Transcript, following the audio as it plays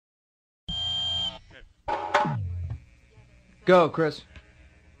Go, Chris.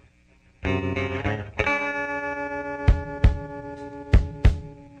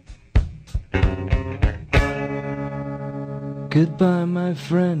 Goodbye, my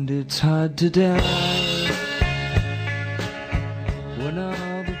friend, it's hard to die when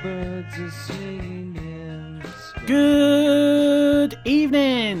all the birds are singing in the sky. Good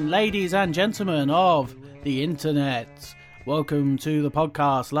evening, ladies and gentlemen of the internet. Welcome to the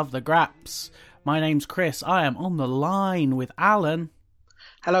podcast, Love the Graps. My name's Chris. I am on the line with Alan.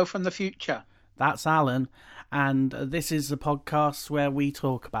 Hello from the future. That's Alan. And this is the podcast where we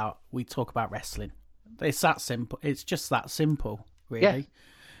talk about wrestling. It's that simple. It's just that simple, really. Yeah.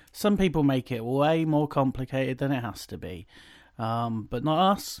 Some people make it way more complicated than it has to be. But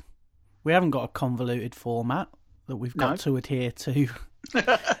not us. We haven't got a convoluted format that we've got to adhere to.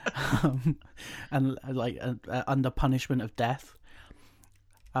 Under punishment of death.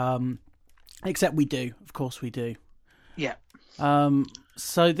 Except we do. Of course we do. Yeah.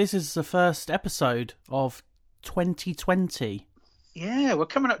 So this is the first episode of 2020. Yeah, we're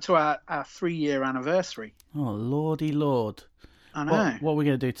coming up to our 3-year anniversary. Oh, lordy lord. I know. What are we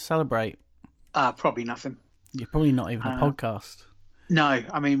going to do to celebrate? Probably nothing. You're probably not even a podcast. No,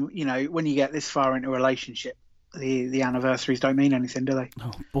 I mean, you know, when you get this far into a relationship, the anniversaries don't mean anything, do they?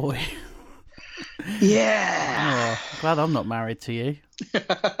 Oh, boy. Yeah. Oh, glad I'm not married to you.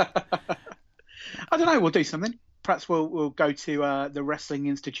 I don't know, we'll do something. Perhaps we'll go to the Wrestling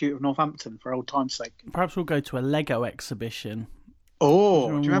Institute of Northampton for old time's sake. Perhaps we'll go to a Lego exhibition. Oh,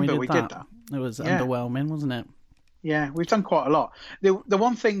 do you remember we did that? It was underwhelming, wasn't it? Yeah, we've done quite a lot. The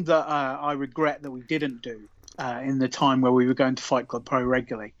one thing that I regret that we didn't do in the time where we were going to Fight Club Pro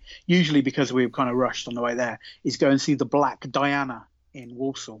regularly, usually because we were kind of rushed on the way there, is go and see the Black Diana in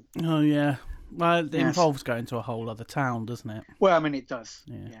Walsall. Oh, yeah. Well, it involves going to a whole other town, doesn't it? Well, I mean, it does.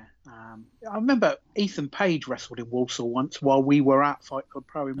 Yeah. I remember Ethan Page wrestled in Walsall once while we were at Fight Club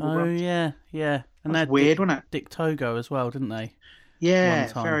Pro in Wolverhampton. Oh, yeah. And that's weird, wasn't it? Dick Togo as well, didn't they?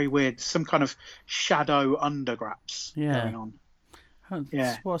 Yeah, very weird. Some kind of shadow undergraps going on.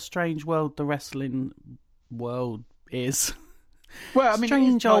 What a strange world the wrestling world is. Well, I mean,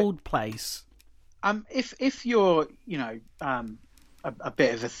 strange old place. If you're, you know, a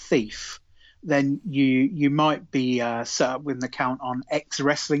bit of a thief, then you might be set up with an account on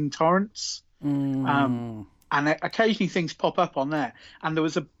ex-wrestling torrents. And occasionally things pop up on there. And there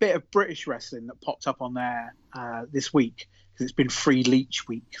was a bit of British wrestling that popped up on there this week, because it's been Free Leech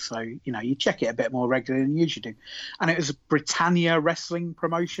week. So, you know, you check it a bit more regularly than you usually do. And it was Britannia Wrestling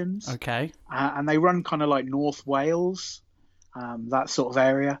Promotions. Okay. And they run kind of like North Wales, that sort of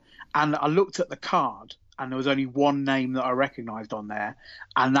area. And I looked at the card, and there was only one name that I recognised on there,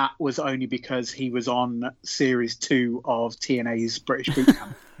 and that was only because he was on Series 2 of TNA's British Boot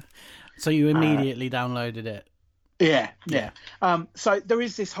Camp. So you immediately downloaded it? Yeah. So there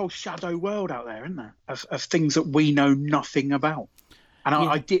is this whole shadow world out there, isn't there, of things that we know nothing about. And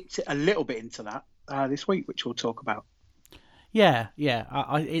I dipped a little bit into that this week, which we'll talk about. Yeah.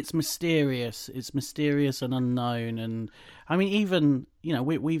 It's mysterious. It's mysterious and unknown. And I mean, even, you know,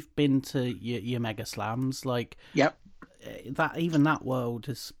 we've been to your Mega Slams. Like, yep. That world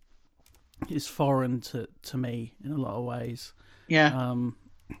is foreign to me in a lot of ways. Yeah.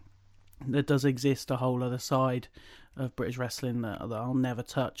 There does exist a whole other side of British wrestling that I'll never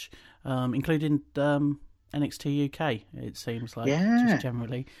touch, including NXT UK. It seems like, just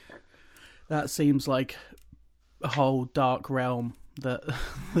generally, that seems like a whole dark realm that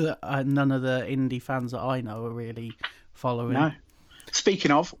none of the indie fans that I know are really following. No.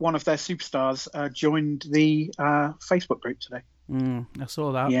 Speaking of, one of their superstars joined the Facebook group today. I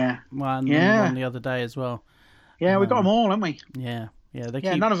saw that. Yeah. One the other day as well. Yeah, we got them all, haven't we? Yeah.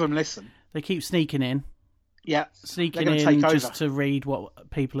 None of them listen. They keep sneaking in. Yeah. Sneaking in just to read what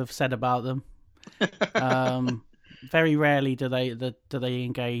people have said about them. Very rarely do they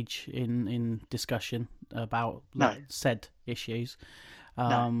engage in discussion about said issues.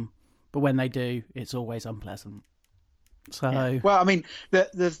 But when they do, it's always unpleasant. So well, I mean,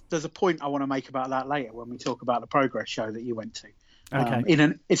 there's a point I want to make about that later when we talk about the Progress show that you went to.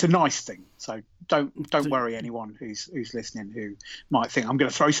 Okay. It's a nice thing, so don't worry anyone who's listening who might think I'm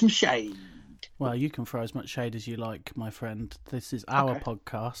going to throw some shade. Well, you can throw as much shade as you like, my friend. This is our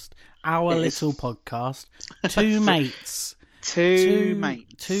podcast, our little podcast. Two mates Two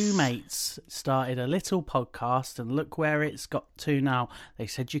mates started a little podcast, and look where it's got to now. They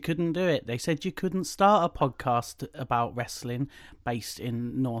said you couldn't do it. They said you couldn't start a podcast about wrestling based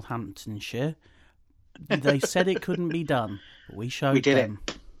in Northamptonshire. They said it couldn't be done. But we showed them.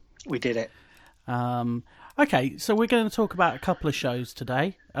 We did it. Okay, so we're going to talk about a couple of shows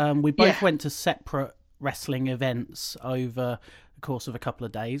today. We both went to separate wrestling events over the course of a couple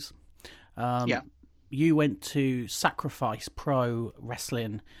of days. Yeah. You went to Sacrifice Pro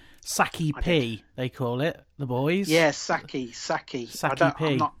Wrestling, Saki P, they call it, the boys. Yeah, Saki. P.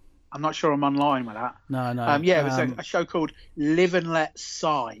 I'm not sure I'm online with that. No. It was a show called Live and Let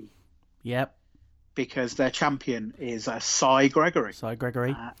Cy. Yep. Because their champion is Cy Gregory. Cy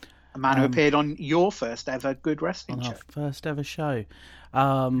Gregory. A man who appeared on your first ever Good Wrestling show. Our first ever show.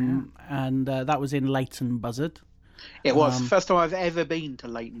 And that was in Leighton Buzzard. It was the first time I've ever been to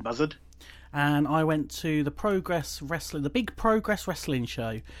Leighton Buzzard. And I went to the big Progress Wrestling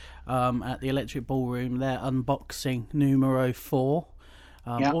show at the Electric Ballroom, their unboxing numero 4.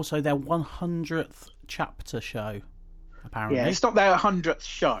 Also their 100th chapter show, apparently. Yeah, it's not their 100th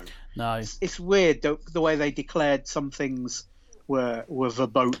show. No. It's weird the way they declared some things were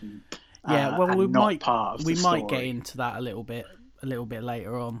verboten. Yeah, well, we might get into that a little bit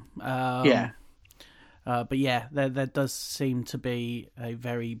later on. But yeah, there does seem to be a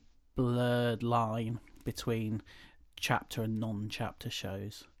very blurred line between chapter and non-chapter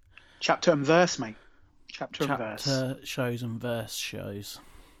shows. Chapter and verse, mate. Chapter and verse. Chapter shows and verse shows.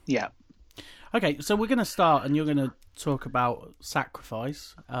 Yeah. Okay, so we're going to start, and you're going to talk about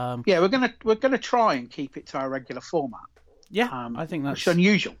Sacrifice. We're gonna try and keep it to our regular format. Yeah, I think that's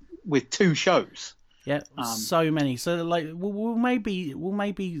unusual with 2 shows. Yeah, so many. So like we'll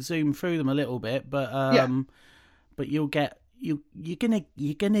maybe zoom through them a little bit, but you're gonna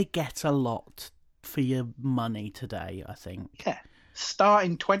get a lot for your money today, I think. Yeah.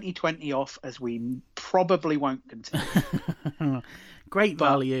 Starting 2020 off as we probably won't continue. Great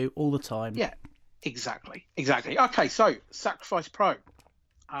value all the time. Yeah, exactly. Okay, so Sacrifice Pro.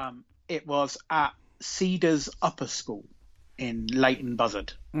 It was at Cedars Upper School in Leighton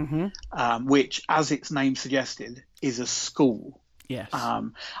Buzzard, which, as its name suggested, is a school. Yes.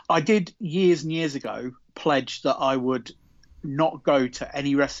 I did years and years ago pledge that I would not go to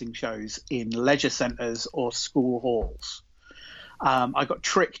any wrestling shows in leisure centres or school halls. I got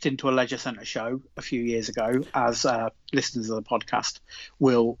tricked into a leisure centre show a few years ago, as listeners of the podcast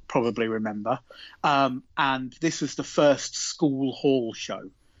will probably remember. And this was the first school hall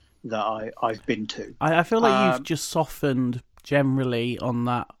show that I've been to. I feel like you've just softened generally on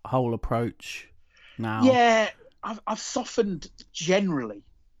that whole approach now. Yeah, I've softened generally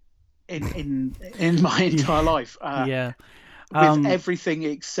in my entire life. With everything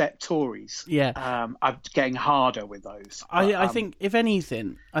except Tories. Yeah. I'm getting harder with those. I think, if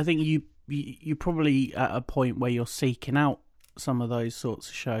anything, you're probably at a point where you're seeking out some of those sorts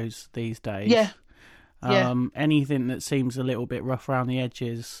of shows these days. Yeah. Anything that seems a little bit rough around the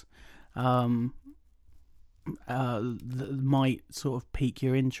edges that might sort of pique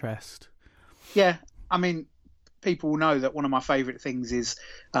your interest. Yeah. I mean, people know that one of my favourite things is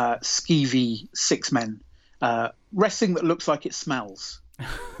skeevy 6-men. Wrestling that looks like it smells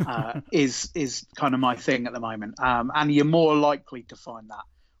is kind of my thing at the moment, and you're more likely to find that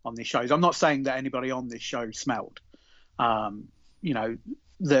on these shows. I'm not saying that anybody on this show smelled. There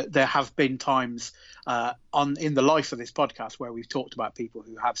have been times in the life of this podcast where we've talked about people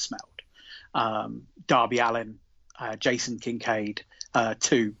who have smelled. Darby Allin, Jason Kincaid,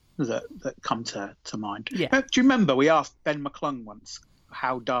 2 that come to mind. Yeah. Do you remember we asked Ben McClung once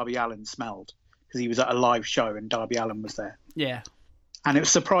how Darby Allin smelled? Because he was at a live show and Darby Allin was there. Yeah. And it was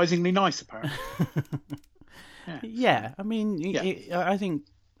surprisingly nice, apparently. Yeah. I mean, I think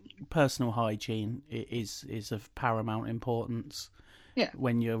personal hygiene is of paramount importance. Yeah.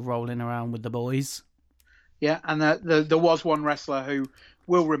 When you're rolling around with the boys. Yeah, and there was one wrestler who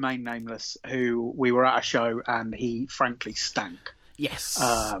will remain nameless, who we were at a show and he frankly stank. Yes.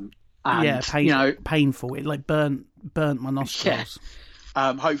 Painful. It like burnt my nostrils. Yeah.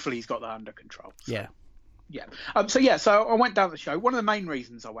 Hopefully he's got that under control. Yeah. Yeah. So I went down the show. One of the main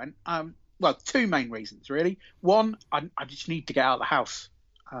reasons I went, 2 main reasons really. One, I just need to get out of the house.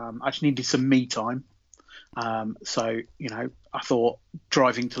 I just needed some me time. I thought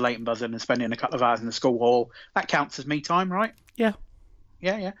driving to Leighton Buzzard and spending a couple of hours in the school hall, that counts as me time, right? Yeah.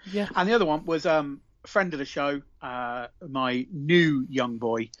 Yeah. And the other one was a friend of the show, my new young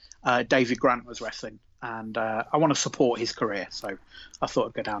boy, David Grant, was wrestling. And I want to support his career, so I thought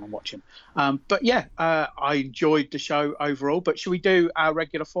I'd go down and watch him. I enjoyed the show overall. But should we do our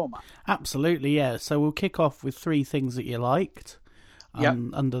regular format? Absolutely, yeah. So we'll kick off with 3 things that you liked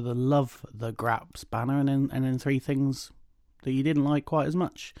under the Love the Graps banner, and then 3 things that you didn't like quite as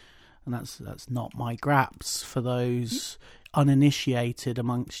much. And that's not my graps for those uninitiated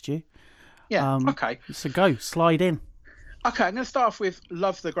amongst you. Yeah, okay. So slide in. Okay, I'm going to start off with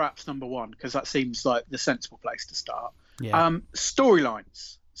Love the Graps number 1, because that seems like the sensible place to start. Yeah.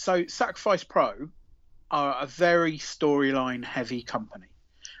 Storylines. So Sacrifice Pro are a very storyline heavy company,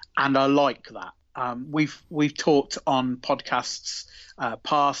 and I like that. We've talked on podcasts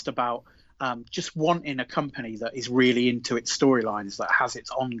past about just wanting a company that is really into its storylines, that has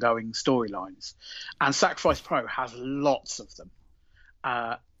its ongoing storylines, and Sacrifice Pro has lots of them.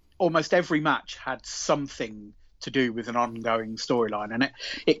 Almost every match had something to do with an ongoing storyline, and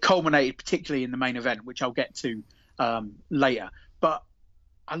it culminated particularly in the main event, which I'll get to later. But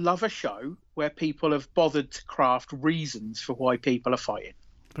I love a show where people have bothered to craft reasons for why people are fighting.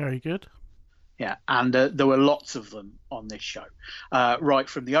 Very good. Yeah, and there were lots of them on this show, right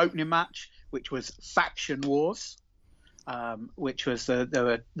from the opening match, which was Faction Wars, which was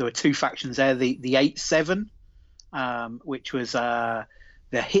there were two factions there, the 8-7, which was the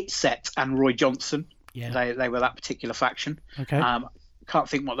Hit Set and Roy Johnson. Yeah, they were that particular faction. Okay. Can't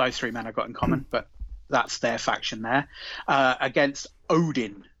think what those three men have got in common, but that's their faction there. Against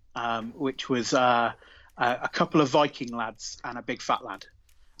Odin, which was a couple of Viking lads and a big fat lad.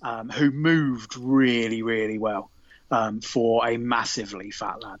 Who moved really, really well for a massively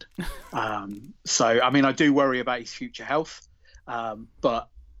fat lad. So, I mean, I do worry about his future health, but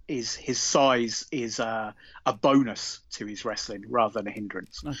his size is a bonus to his wrestling rather than a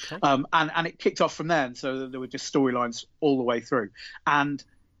hindrance. Okay. And it kicked off from there, and so there were just storylines all the way through. And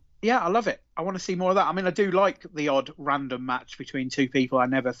yeah, I love it. I want to see more of that. I mean, I do like the odd random match between two people I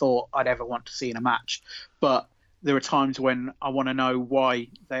never thought I'd ever want to see in a match, but there are times when I want to know why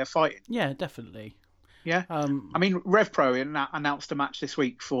they are fighting. Yeah, definitely. Yeah. I mean, Rev Pro announced a match this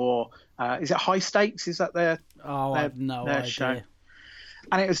week for, is it High Stakes? Is that their I have no idea. Show?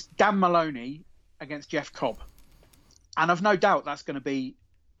 And it was Dan Maloney against Jeff Cobb. And I've no doubt that's going to be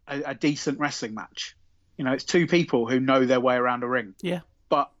a decent wrestling match. You know, it's two people who know their way around a ring. Yeah.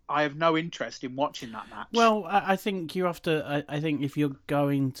 But I have no interest in watching that match. Well, I think you have to. I think if you're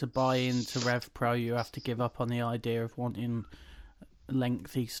going to buy into Rev Pro, you have to give up on the idea of wanting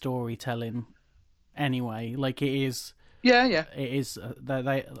lengthy storytelling. Anyway, like it is. Yeah. It is.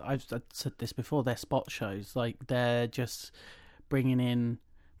 I've said this before. They're spot shows. Like they're just bringing in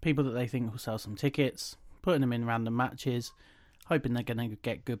people that they think will sell some tickets, putting them in random matches, hoping they're going to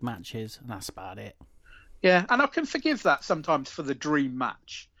get good matches, and that's about it. Yeah, and I can forgive that sometimes for the dream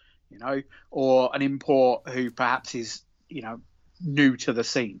match, you know, or an import who perhaps is, you know, new to the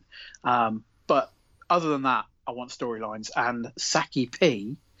scene. But other than that, I want storylines. And Saki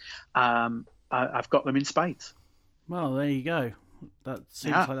P, I've got them in spades. Well, there you go. That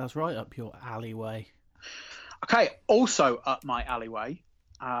seems like that's right up your alleyway. Okay, also up my alleyway,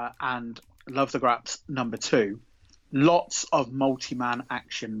 and Love the Graps number 2, lots of multi-man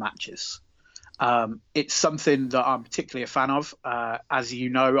action matches. It's something that I'm particularly a fan of. As you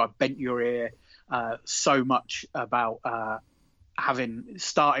know, I've bent your ear so much about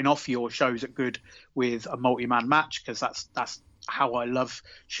starting off your shows at Good with a multi-man match, because that's how I love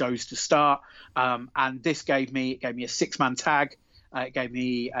shows to start. And this gave me a 6-man tag. It gave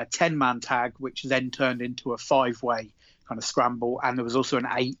me a 10-man tag, which then turned into a 5-way kind of scramble, and there was also an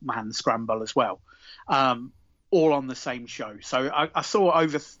 8-man scramble as well. All on the same show. So I saw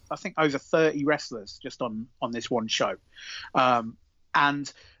over 30 wrestlers just on this one show.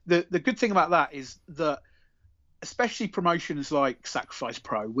 And the good thing about that is that, especially promotions like Sacrifice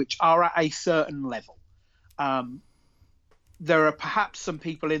Pro, which are at a certain level, there are perhaps some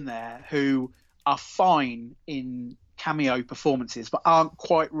people in there who are fine in cameo performances, but aren't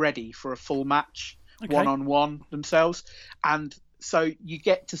quite ready for a full match, one-on-one themselves. And so you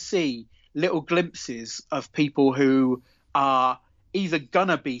get to see little glimpses of people who are either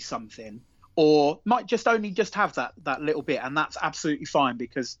gonna be something or might just have that little bit, and that's absolutely fine,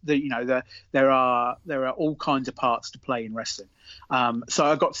 because there are all kinds of parts to play in wrestling. So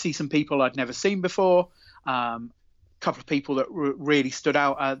I got to see some people I'd never seen before. A couple of people that really stood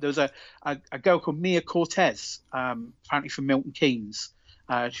out. There was a girl called Mia Cortez, apparently from Milton Keynes.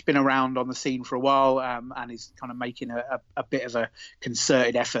 She's been around on the scene for a while, and is kind of making a bit of a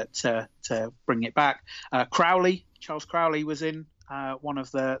concerted effort to bring it back. Charles Crowley was in one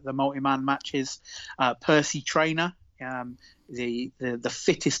of the multi-man matches. Percy Traynor, the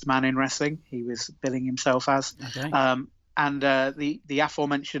fittest man in wrestling, he was billing himself as. Okay. And the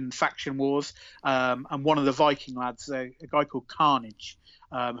aforementioned Faction Wars, and one of the Viking lads, a guy called Carnage,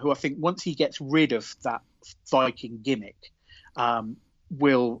 who I think once he gets rid of that Viking gimmick,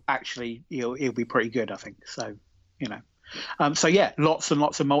 will actually he'll be pretty good, I think. So, you know, so yeah, lots and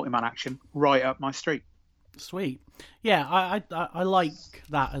lots of multi-man action right up my street. Sweet. Yeah, I like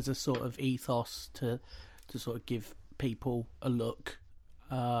that as a sort of ethos to sort of give people a look.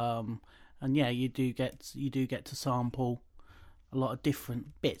 And yeah, you do get to sample a lot of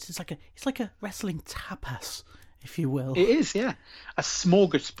different bits. It's like a wrestling tapas, if you will. It is, yeah. A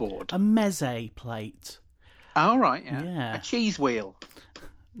smorgasbord. A meze plate. Oh, right, yeah. Yeah. A cheese wheel.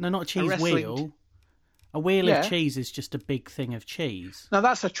 No, not a cheese wheel. A wheel of cheese is just a big thing of cheese. No,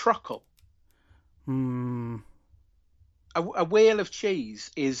 that's a truckle. A wheel of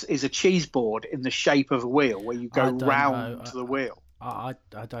cheese is a cheese board in the shape of a wheel where you go round the wheel. I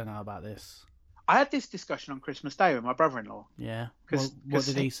don't know about this. I had this discussion on Christmas Day with my brother-in-law. Yeah. What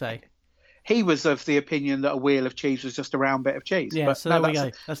did he say? He was of the opinion that a wheel of cheese was just a round bit of chease. Yeah, so there we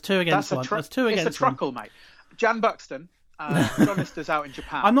go. That's 2 against 1. That's 2 against 1. It's a truckle, mate. Jan Buxton, Johnister's out in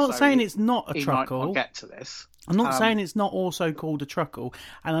Japan. I'm not saying it's not a truckle. Might not get to this. I'm not saying it's not also called a truckle,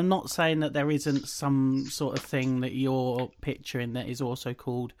 and I'm not saying that there isn't some sort of thing that you're picturing that is also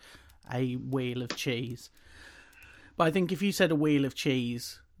called a wheel of cheese. But I think if you said a wheel of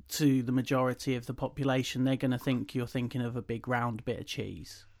cheese to the majority of the population, they're going to think you're thinking of a big round bit of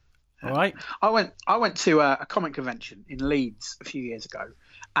cheese. All right. I went to a comic convention in Leeds a few years ago,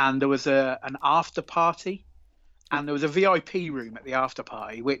 and there was an after party, and there was a VIP room at the after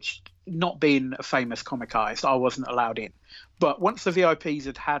party, which, not being a famous comic artist, I wasn't allowed in. But once the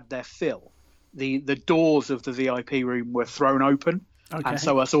VIPs had their fill, the doors of the VIP room were thrown open, and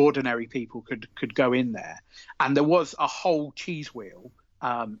so us ordinary people could go in there, and there was a whole cheese wheel.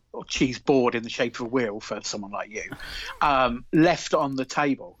 Or cheese board in the shape of a wheel for someone like you, left on the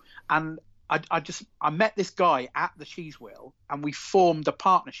table. And I met this guy at the cheese wheel, and we formed a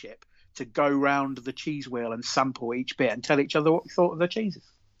partnership to go round the cheese wheel and sample each bit and tell each other what we thought of the cheeses.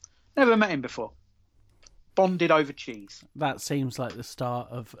 Never met him before. Bonded over cheese. That seems like the start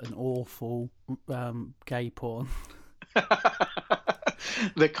of an awful gay porn.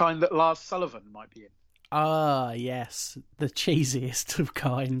 The kind that Lars Sullivan might be in. Ah, yes. The cheesiest of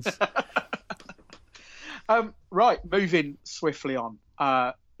kinds. Right, moving swiftly on.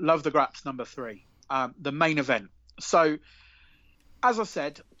 Love the Graps number 3. The main event. So, as I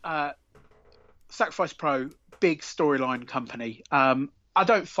said, Sacrifice Pro, big storyline company. I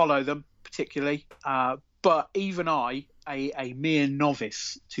don't follow them particularly, but even I, a mere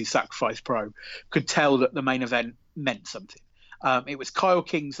novice to Sacrifice Pro, could tell that the main event meant something. It was Kyle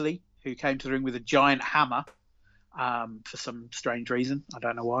Kingsley, who came to the ring with a giant hammer for some strange reason. I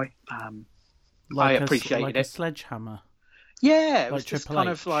don't know why. I appreciated it. A sledgehammer. Yeah, it was just kind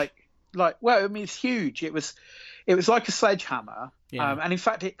of like, well, I mean, it's huge. It was like a sledgehammer, and in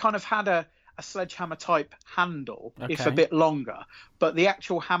fact, it kind of had a sledgehammer type handle, if a bit longer. But the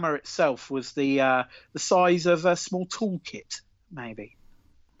actual hammer itself was the size of a small toolkit, maybe.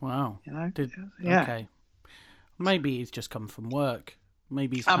 Wow. You know? Okay. Maybe he's just come from work.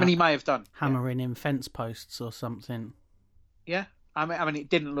 Maybe he's he may have done hammering in fence posts or something. Yeah, I mean, it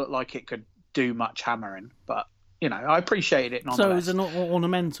didn't look like it could do much hammering, but I appreciated it nonetheless. So it was an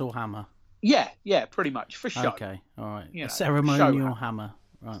ornamental hammer. Yeah, pretty much for show. Okay, all right. A ceremonial hammer.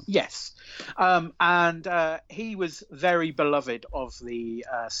 Right. Yes, and he was very beloved of the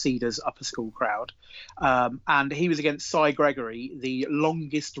Cedars upper school crowd, and he was against Cy Gregory, the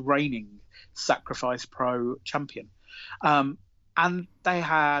longest reigning Sacrifice Pro champion. And they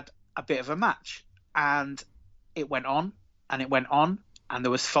had a bit of a match, and it went on, and it went on, and there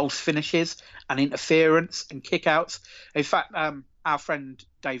was false finishes and interference and kickouts. In fact, our friend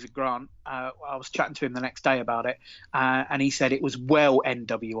David Grant, I was chatting to him the next day about it, and he said it was well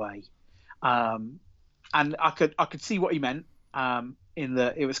NWA, and I could see what he meant. In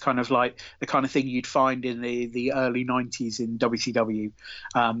that it was kind of like the kind of thing you'd find in the early 90s in WCW,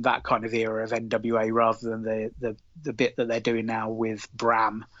 that kind of era of NWA, rather than the bit that they're doing now with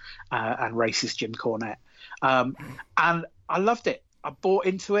Bram and racist Jim Cornette. And I loved it. I bought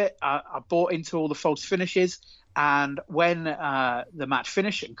into it. I bought into all the false finishes. And when the match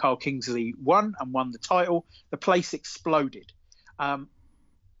finished and Kyle Kingsley won the title, the place exploded.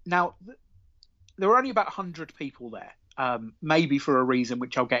 Now, there were only about 100 people there. Maybe for a reason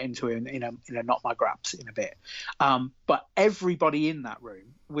which I'll get into in a Not My Graps in a bit. But everybody in that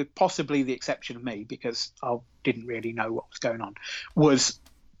room, with possibly the exception of me, because I didn't really know what was going on, was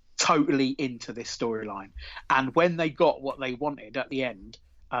totally into this storyline. And when they got what they wanted at the end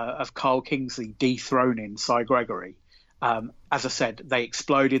of Kyle Kingsley dethroning Cy Gregory, as I said, they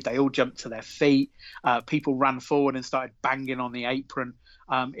exploded. They all jumped to their feet. People ran forward and started banging on the apron.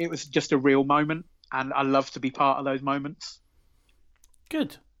 It was just a real moment. And I love to be part of those moments.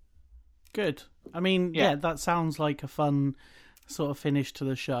 Good. I mean, yeah, that sounds like a fun sort of finish to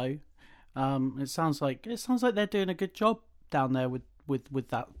the show. It sounds like they're doing a good job down there with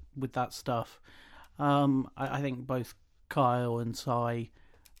that stuff. I think both Kyle and Cy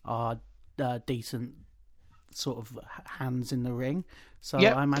are decent sort of hands in the ring. So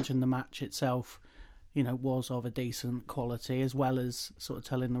Yep. I imagine the match itself, was of a decent quality, as well as sort of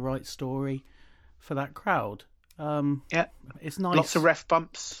telling the right story for that crowd. Yeah, it's nice. Lots of ref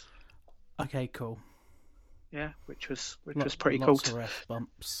bumps. Okay, cool. Yeah, which was pretty cool. Lots of ref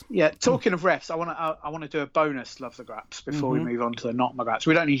bumps. Yeah, talking of refs, I want to do a bonus Love the Graps before we move on to the Not My Graps.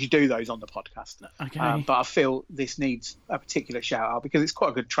 We don't usually do those on the podcast, okay. But I feel this needs a particular shout out because it's quite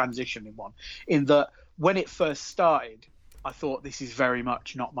a good transition in one. In that when it first started, I thought this is very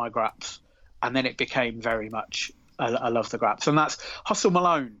much Not My Graps, and then it became very much I Love the Graps, and that's Hustle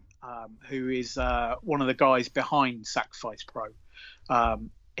Malone, who is one of the guys behind Sacrifice Pro.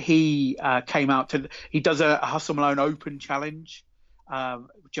 He came out he does a Hustle Malone Open challenge,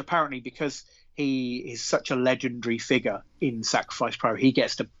 which apparently, because he is such a legendary figure in Sacrifice Pro, he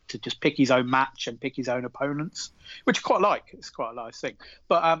gets to just pick his own match and pick his own opponents, which I quite like. It's quite a nice thing.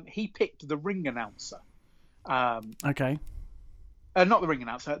 But he picked the ring announcer. Okay. Not the ring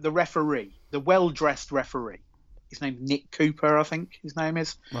announcer, the referee, the well-dressed referee. His name's Nick Cooper, I think his name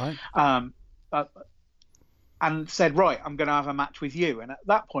is. Right. And said, right, I'm going to have a match with you. And at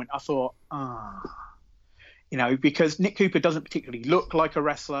that point, I thought, because Nick Cooper doesn't particularly look like a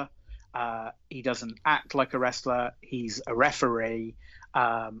wrestler. He doesn't act like a wrestler. He's a referee.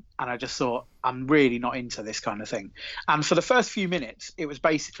 And I just thought, I'm really not into this kind of thing. And for the first few minutes, it was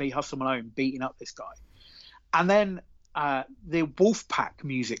basically Hustle Malone beating up this guy. And then the Wolfpack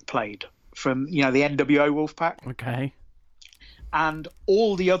music played from, the NWO Wolfpack. Okay. And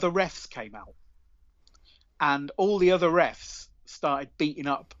all the other refs came out. And all the other refs started beating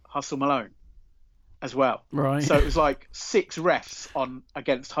up Hustle Malone as well. Right. So it was like 6 refs on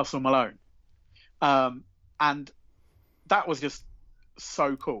against Hustle Malone. And that was just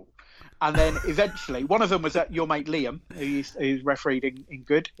so cool. And then eventually, one of them was your mate Liam, who's refereed in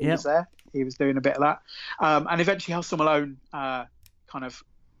Good. He was there. He was doing a bit of that. And eventually Hustle Malone kind of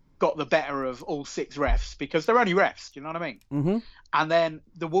got the better of all 6 refs because they're only refs. Do you know what I mean? Mm-hmm. And then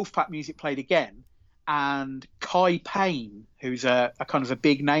the Wolfpack music played again. And Kai Payne, who's a kind of a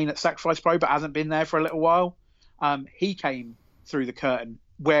big name at Sacrifice Pro but hasn't been there for a little while, he came through the curtain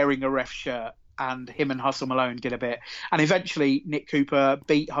wearing a ref shirt, and him and Hustle Malone did a bit. And eventually Nick Cooper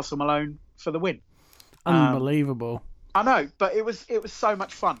beat Hustle Malone for the win. Unbelievable. I know, but it was so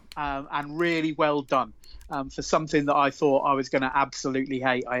much fun and really well done for something that I thought I was going to absolutely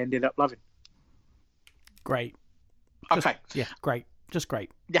hate. I ended up loving. Great. Okay. Yeah, great. Just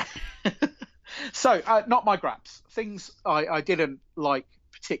great. Yeah. So, Not My Graps. Things I didn't like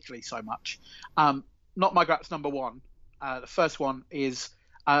particularly so much. Not My Graps number 1. The first one is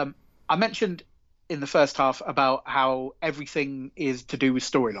I mentioned in the first half about how everything is to do with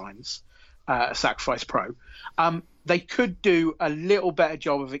storylines. Sacrifice Pro. They could do a little better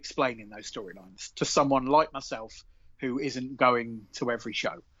job of explaining those storylines to someone like myself who isn't going to every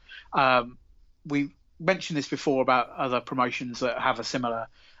show. We mentioned this before about other promotions that have a similar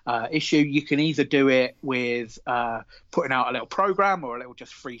issue. You can either do it with putting out a little program or a little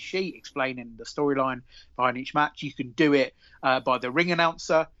just free sheet explaining the storyline behind each match. You can do it by the ring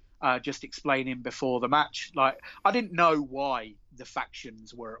announcer just explaining before the match. Like, I didn't know why the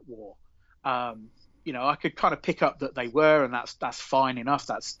factions were at war. I could kind of pick up that they were, and that's fine enough.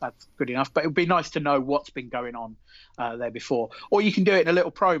 That's good enough. But it would be nice to know what's been going on there before. Or you can do it in a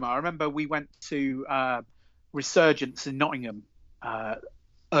little promo. I remember we went to Resurgence in Nottingham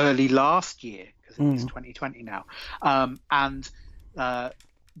early last year, because it's 2020 now. And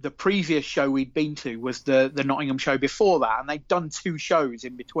the previous show we'd been to was the Nottingham show before that, and they'd done 2 shows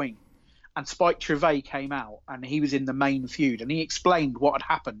in between. And Spike Trivet came out, and he was in the main feud, and he explained what had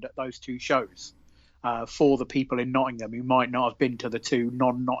happened at those 2 shows for the people in Nottingham who might not have been to the 2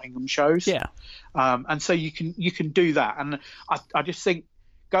 non-Nottingham shows. Yeah. And so you can do that. And I just think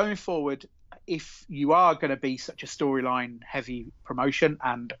going forward, if you are going to be such a storyline heavy promotion,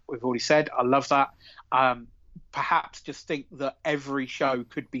 and we've already said, I love that, perhaps just think that every show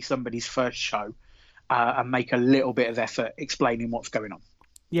could be somebody's first show and make a little bit of effort explaining what's going on.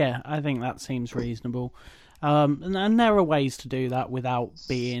 Yeah, I think that seems reasonable. And there are ways to do that without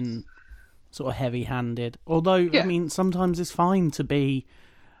being sort of heavy-handed. Although, yeah. I mean, sometimes it's fine to be...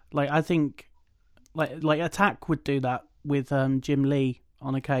 Like, I think... Like Attack would do that with Jim Lee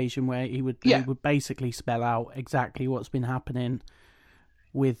on occasion, where he would basically spell out exactly what's been happening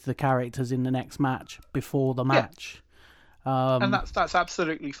with the characters in the next match before the match. And that's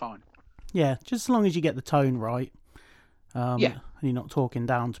absolutely fine. Yeah, just as long as you get the tone right. And you're not talking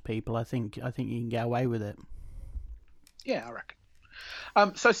down to people, I think you can get away with it. Yeah, I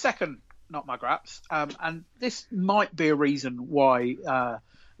reckon. So second, Not My Graps, and this might be a reason why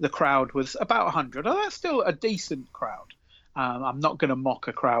the crowd was about 100. Oh, that's still a decent crowd. I'm not going to mock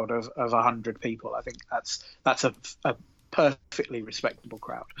a crowd of 100 people. I think that's a perfectly respectable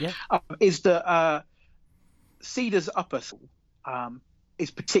crowd. Yeah. Is that Cedars Upper School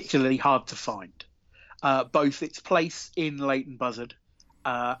is particularly hard to find, both its place in Leighton Buzzard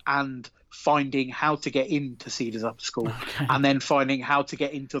and finding how to get into Cedars Upper School, and then finding how to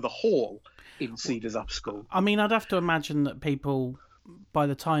get into the hall in Cedars Upper School. I mean, I'd have to imagine that people, by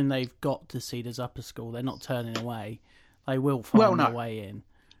the time they've got to Cedars Upper School, they're not turning away. They will find their way in.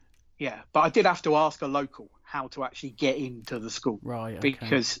 Yeah, but I did have to ask a local how to actually get into the school. Right, okay.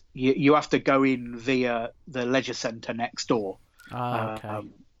 Because you have to go in via the leisure centre next door. Okay.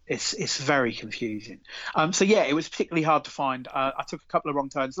 It's very confusing. So yeah, it was particularly hard to find. I took a couple of wrong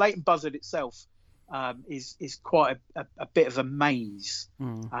turns. Leighton Buzzard itself is quite a bit of a maze.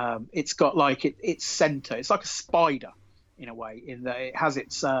 It's got like its centre. It's like a spider in a way, in that it has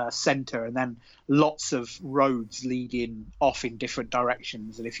its centre and then lots of roads leading off in different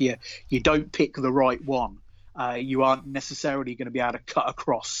directions. And if you don't pick the right one, you aren't necessarily going to be able to cut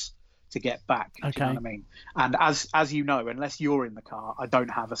across to get back. Do you know what I mean? And as you know, unless you're in the car, I don't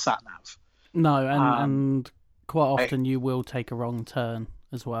have a sat nav. No, and quite often you will take a wrong turn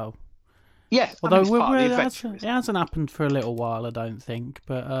as well. Yeah, although it hasn't happened for a little while, I don't think,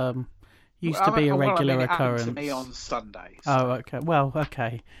 but used to be a regular occurrence. It happened to me on Sunday. So. Oh, okay. Well,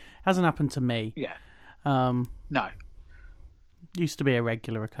 okay. Hasn't happened to me. Yeah. No. Used to be a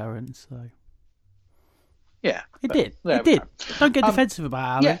regular occurrence, so. Yeah. It did. Don't get defensive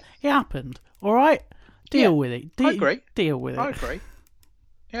about it, Alan. Yeah. It happened. All right? Deal with it. I agree. Deal with it. I agree.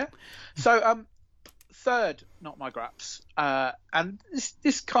 Yeah. So, third, not my graps, and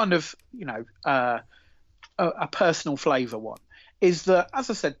this kind of, a personal flavour one, is that, as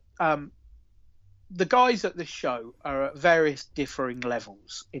I said, the guys at this show are at various differing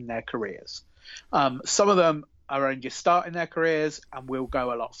levels in their careers. Some of them are only just starting their careers and will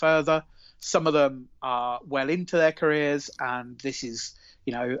go a lot further. Some of them are well into their careers and this is,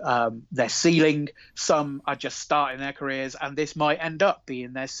 their ceiling. Some are just starting their careers and this might end up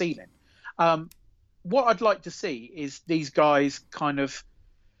being their ceiling. What I'd like to see is these guys kind of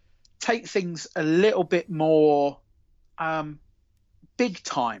take things a little bit more big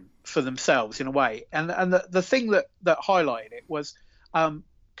time for themselves in a way. And the thing that highlighted it was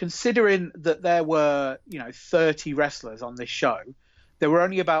considering that there were 30 wrestlers on this show, there were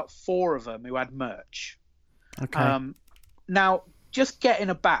only about 4 of them who had merch. Okay. Now, just getting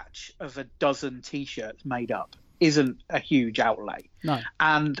a batch of a dozen T-shirts made up isn't a huge outlay. No.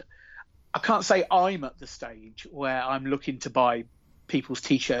 And I can't say I'm at the stage where I'm looking to buy people's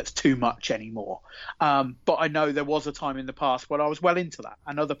T-shirts too much anymore. But I know there was a time in the past when I was well into that,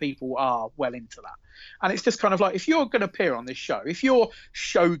 and other people are well into that. And it's just kind of like, if you're going to appear on this show, if you're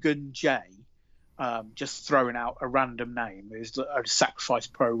Shogun J, just throwing out a random name, who's a Sacrifice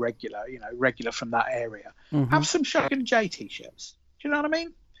Pro regular, regular from that area, have some Shogun J T-shirts. Do you know what I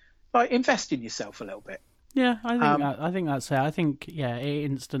mean? Like, invest in yourself a little bit. Yeah, I think that's it. I think it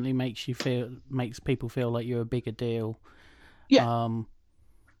instantly makes people feel like you're a bigger deal. Yeah.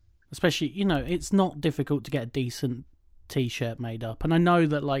 Especially, it's not difficult to get a decent T-shirt made up, and I know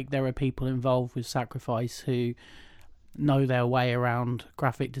that there are people involved with Sacrifice who know their way around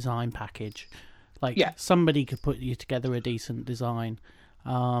graphic design package. Somebody could put you together a decent design.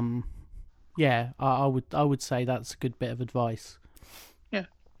 I would say that's a good bit of advice. Yeah.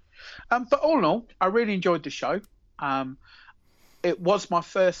 But all in all, I really enjoyed the show. It was my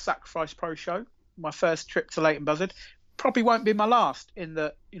first Sacrifice Pro show, my first trip to Leighton Buzzard. Probably won't be my last, in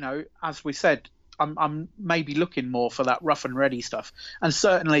that, as we said, I'm maybe looking more for that rough and ready stuff, and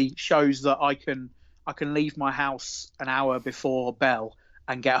certainly shows that I can leave my house an hour before bell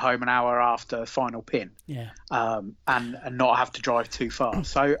and get home an hour after final pin. Yeah. And not have to drive too far.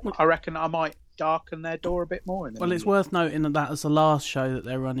 So I reckon I might darken their door a bit more. It's worth noting that is the last show that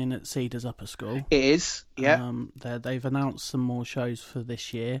they're running at Cedars Upper School. It is, yeah. They've announced some more shows for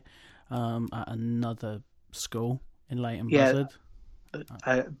this year at another school in Leighton Buzzard.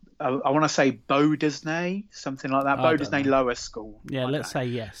 I want to say Beaudesney, something like that. Beaudesney Lower School. Yeah, let's say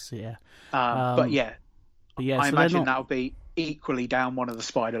yes, yeah. But I so imagine that'll be equally down one of the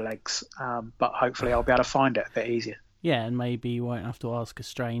spider legs, but hopefully I'll be able to find it a bit easier. Yeah, and maybe you won't have to ask a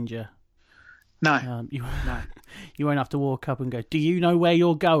stranger. No, you won't have to walk up and go, "Do you know where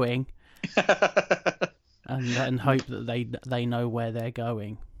you're going?" and hope that they know where they're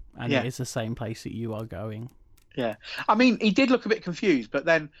going, and it is the same place that you are going. Yeah, I mean, he did look a bit confused, but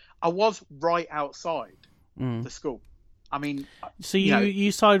then I was right outside the school, I mean, so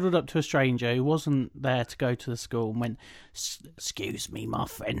you sidled up to a stranger who wasn't there to go to the school and went, "Excuse me, my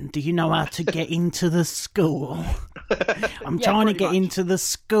friend, do you know how to get into the school? I'm trying to get into the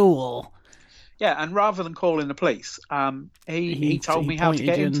school." Yeah, and rather than calling the police, he told me how to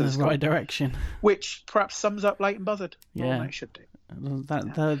get into the right direction, which perhaps sums up Leighton Buzzard. Yeah, well, it should do.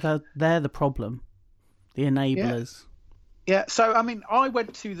 They're the problem, the enablers. Yeah. So I mean, I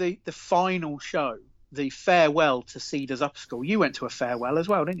went to the final show, the farewell to Cedars Upper School. You went to a farewell as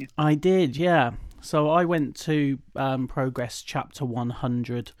well, didn't you? I did, yeah. So I went to Progress Chapter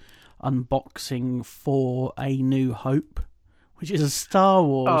 100 unboxing for A New Hope, which is a Star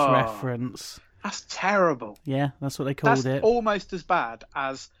Wars reference. That's terrible. Yeah, that's what they called it. That's almost as bad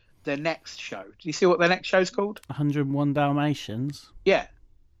as their next show. Do you see what their next show's called? 101 Dalmatians. Yeah.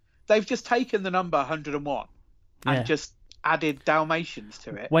 They've just taken the number 101 and just added Dalmatians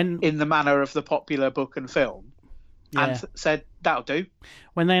to it in the manner of the popular book and film and said, that'll do.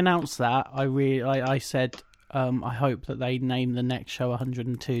 When they announced that, I said, I hope that they name the next show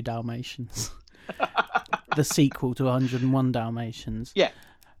 102 Dalmatians. The sequel to 101 Dalmatians. Yeah.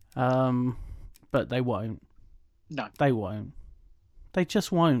 But they won't. No. They won't. They just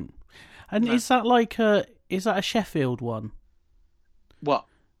won't. And is that a Sheffield one? What?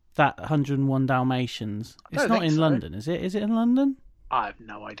 That 101 Dalmatians. It's not in London, is it? Is it in London? I have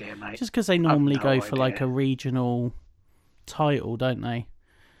no idea, mate. Just because they normally go for like a regional title, don't they?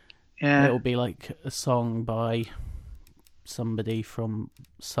 Yeah. It'll be like a song by somebody from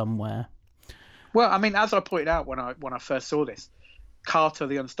somewhere. Well, I mean, as I pointed out when I first saw this, Carter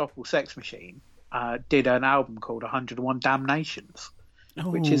the Unstoppable Sex Machine did an album called 101 Damnations,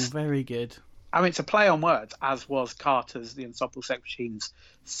 which is very good. I mean, it's a play on words, as was Carter's The Unstoppable Sex Machine's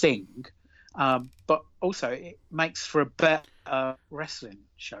Sing, but also it makes for a better wrestling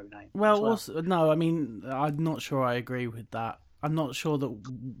show name. Well, also, no, I mean, I'm not sure I agree with that. I'm not sure that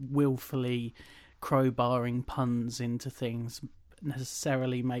willfully crowbarring puns into things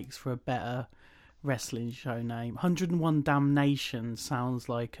necessarily makes for a better wrestling show name. 101 Damnation sounds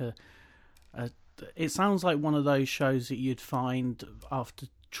like it sounds like one of those shows that you'd find after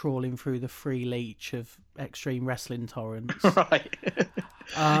trawling through the free leech of Extreme Wrestling torrents. Right.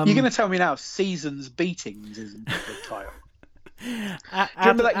 You're going to tell me now Seasons Beatings isn't the title. Do you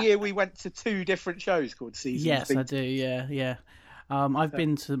remember that year we went to 2 different shows called Seasons Beatings? Yes, I do, yeah. I've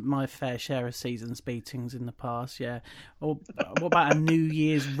been to my fair share of Seasons Beatings in the past, yeah. Or what about a New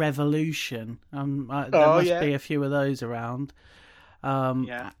Year's Revolution? There must be a few of those around.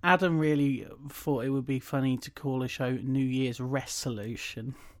 Adam really thought it would be funny to call a show New Year's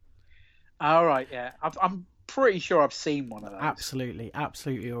Resolution. All right, yeah. I'm pretty sure I've seen one of those.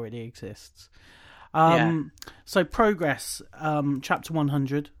 Absolutely already exists. So Progress, Chapter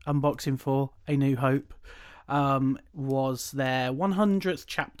 100, Unboxing for A New Hope, was their 100th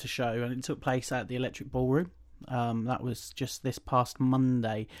chapter show, and it took place at the Electric Ballroom. That was just this past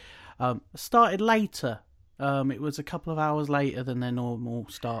Monday. Started later. It was a couple of hours later than their normal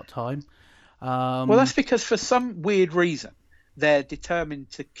start time. Well, that's because for some weird reason, they're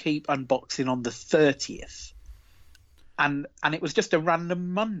determined to keep unboxing on the 30th. And it was just a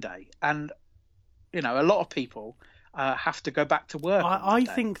random Monday. And, you know, a lot of people have to go back to work. I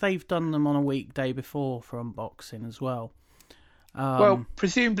think they've done them on a weekday before for unboxing as well. Well,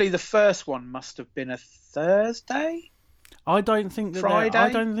 presumably the first one must have been a Thursday? I don't think Friday?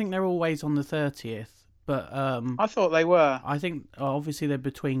 I don't think they're always on the 30th. But I thought they were. I think obviously they're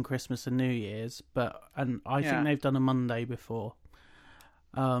between Christmas and New Year's, and I think they've done a Monday before,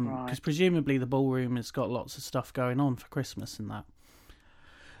 because presumably the ballroom has got lots of stuff going on for Christmas and that,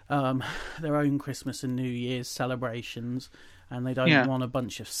 their own Christmas and New Year's celebrations, and they don't want a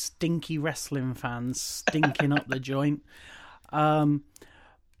bunch of stinky wrestling fans stinking up the joint. So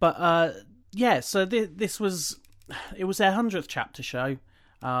this was their 100th chapter show.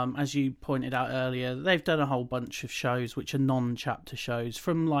 As you pointed out earlier, they've done a whole bunch of shows which are non-chapter shows.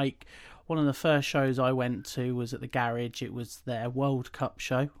 From like one of the first shows I went to was at the Garage. It was their World Cup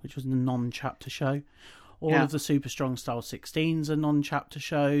show, which was a non-chapter show. All of the Super Strong Style 16s are non-chapter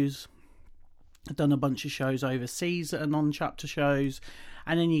shows. I've done a bunch of shows overseas that are non-chapter shows.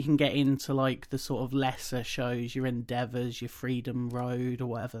 And then you can get into like the sort of lesser shows, your Endeavours, your Freedom Road, or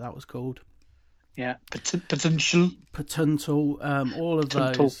whatever that was called. Yeah, potential, all of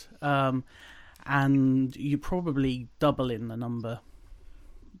those, and you're probably doubling the number.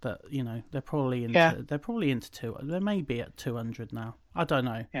 That they're probably into. They're probably into 2. They may be at 200 now. I don't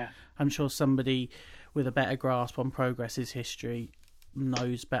know. Yeah, I'm sure somebody with a better grasp on Progress's history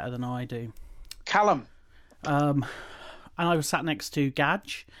knows better than I do. Callum, and I was sat next to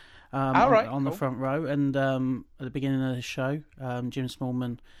Gadge, on the front row. And at the beginning of the show, Jim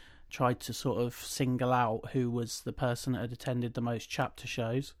Smallman tried to sort of single out who was the person that had attended the most chapter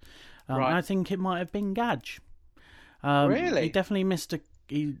shows. And I think it might have been Gadge. Really? He definitely missed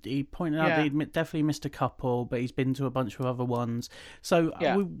He pointed out that he'd definitely missed a couple, but he's been to a bunch of other ones. So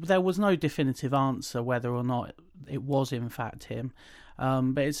there was no definitive answer whether or not it was in fact him.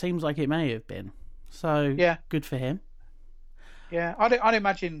 But it seems like it may have been. So good for him. Yeah, I'd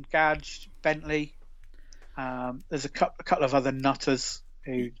imagine Gadge, Bentley. There's a couple of other nutters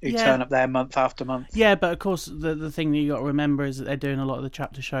who turn up there month after month. Yeah, but of course the thing that you got to remember is that they're doing a lot of the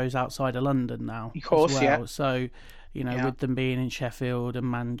chapter shows outside of London now. Of course, as well. yeah. So with them being in Sheffield and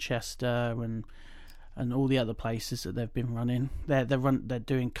Manchester and all the other places that they've been running, they're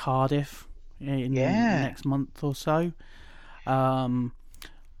doing Cardiff in the next month or so.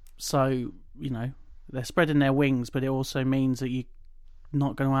 So they're spreading their wings, but it also means that you're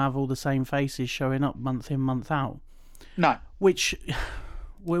not going to have all the same faces showing up month in, month out. No, which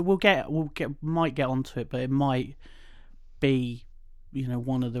we'll might get onto it, but it might be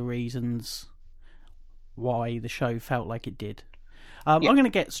one of the reasons why the show felt like it did. I'm going to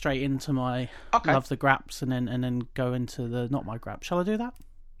get straight into my love the graps and then go into the not my grap. Shall I do that?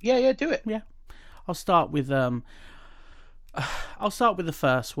 Yeah, do it. Yeah, I'll start with the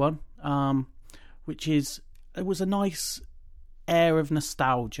first one, which is it was a nice air of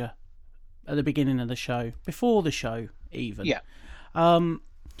nostalgia at the beginning of the show, before the show even. Yeah.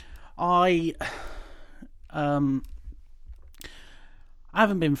 I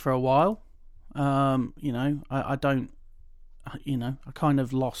haven't been for a while. I don't. I kind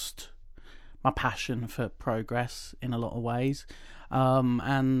of lost my passion for Progress in a lot of ways,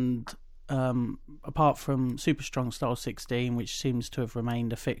 and apart from Super Strong Style 16, which seems to have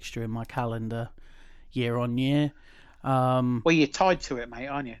remained a fixture in my calendar year on year. Well, you're tied to it, mate,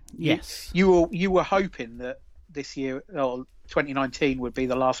 aren't you? Yes. You were hoping that this year or 2019 would be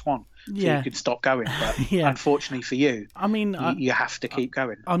the last one, so you could stop going. But unfortunately for you, I mean, you have to keep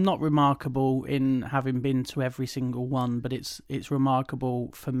going. I'm not remarkable in having been to every single one, but it's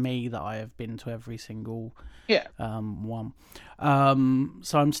remarkable for me that I have been to every single one.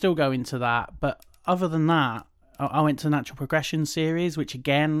 So I'm still going to that. But other than that, I went to the Natural Progression series, which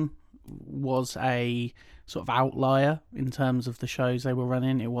again was a sort of outlier in terms of the shows they were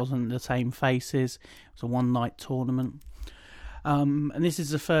running. It wasn't the same faces. It was a one-night tournament. And this is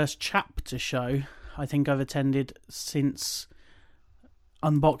the first chapter show I think I've attended since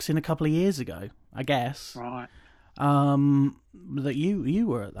Unboxing a couple of years ago, I guess. Right. That you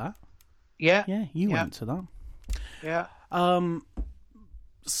were at that. Yeah. Yeah, you went to that. Yeah.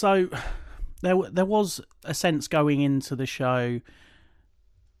 So there was a sense going into the show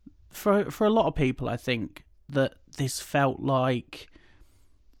for a lot of people, I think, that this felt like,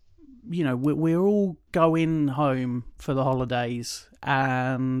 we're all going home for the holidays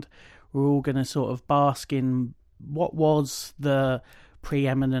and we're all going to sort of bask in what was the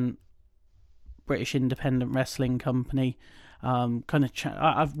preeminent British independent wrestling company.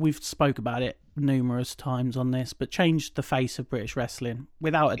 We've spoke about it numerous times on this, but changed the face of British wrestling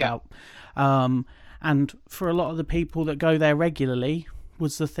without a doubt. And for a lot of the people that go there regularly,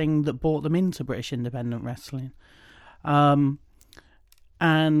 was the thing that brought them into British independent wrestling. And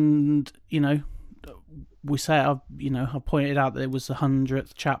we say I pointed out that it was the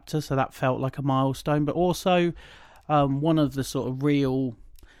 100th chapter, so that felt like a milestone, but also one of the sort of real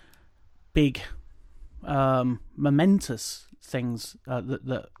big momentous things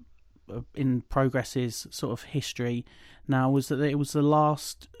that in Progress's sort of history now was that it was the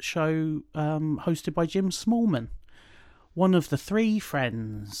last show hosted by Jim Smallman. One of the three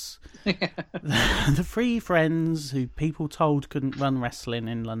friends. The three friends who people told couldn't run wrestling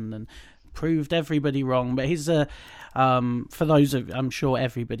in London. Proved everybody wrong. But he's for those of, I'm sure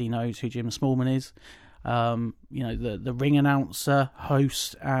everybody knows who Jim Smallman is. The ring announcer,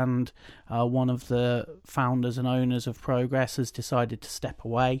 host, and one of the founders and owners of Progress has decided to step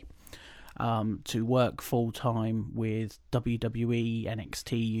away to work full time with WWE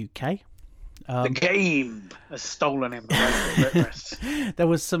NXT UK. The game has stolen him. There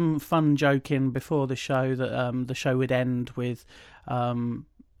was some fun joking before the show that the show would end with the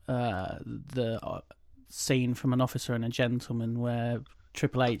scene from An Officer and a Gentleman where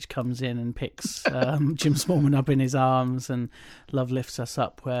Triple H comes in and picks Jim Smallman up in his arms, and Love Lifts Us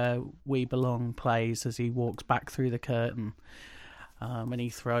Up Where We Belong plays as he walks back through the curtain, and he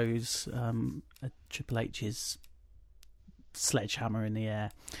throws Triple H's sledgehammer in the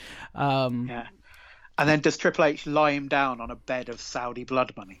air. And then does Triple H lie him down on a bed of Saudi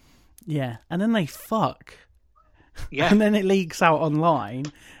blood money? Yeah, and then they fuck. Yeah. And then it leaks out online,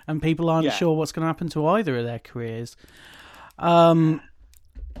 and people aren't Yeah. sure what's going to happen to either of their careers. So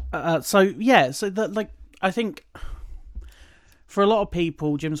that, like, I think for a lot of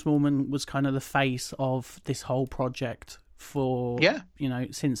people, Jim Smallman was kind of the face of this whole project for,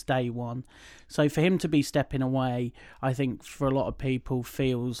 since day one. So for him to be stepping away, I think for a lot of people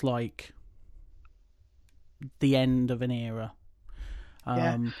feels like the end of an era.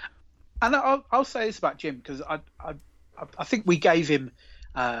 And I'll say this about Jim, because I think we gave him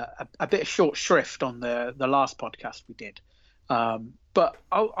a bit of short shrift on the last podcast we did. But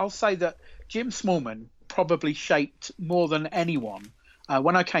I'll say that Jim Smallman probably shaped more than anyone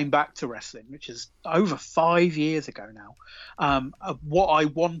when I came back to wrestling, which is over 5 years ago now, of what I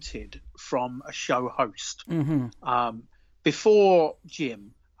wanted from a show host. Mm-hmm. Before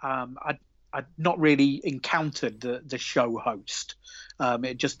Jim, I'd not really encountered the show host. It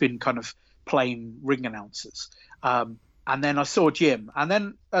had just been kind of plain ring announcers. And then I saw Jim. And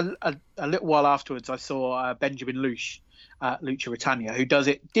then a little while afterwards, I saw Benjamin Lucia Britannia, who does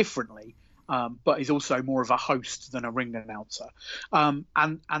it differently, but is also more of a host than a ring announcer. And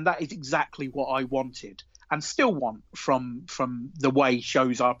that is exactly what I wanted and still want from the way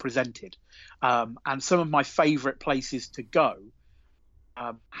shows are presented. And some of my favourite places to go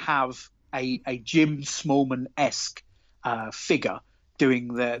have a Jim Smallman-esque figure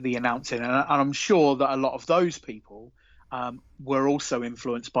doing the announcing. And I'm sure that a lot of those people were also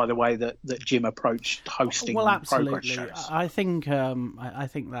influenced by the way that Jim approached hosting progress shows. I think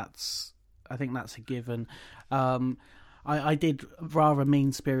that's a given. I did rather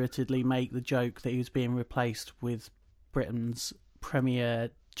mean-spiritedly make the joke that he was being replaced with Britain's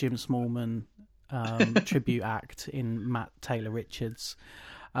premier Jim Smallman tribute act in Matt Taylor Richards,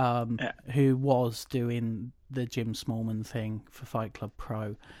 who was doing the Jim Smallman thing for Fight Club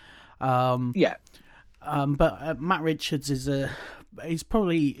Pro. But Matt Richards he's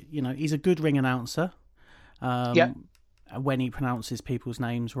probably, he's a good ring announcer. When he pronounces people's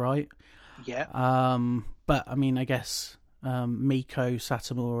names right. But I mean, I guess Miko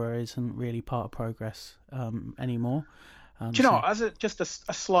Satomura isn't really part of Progress anymore. Do you know what, as just a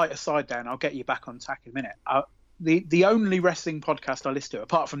slight aside there, and I'll get you back on track in a minute. The only wrestling podcast I listen to,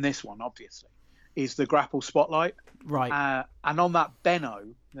 apart from this one, obviously, is the Grapple Spotlight. Right. And on that, Benno,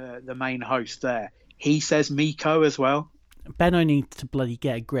 the main host there, he says Miko as well. Benno needs to bloody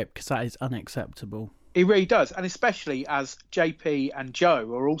get a grip, because that is unacceptable. He really does, and especially as JP and Joe,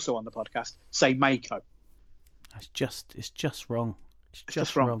 who are also on the podcast, say Mako. It's just wrong. It's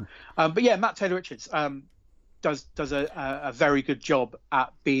just wrong. But yeah, Matt Taylor Richards does a very good job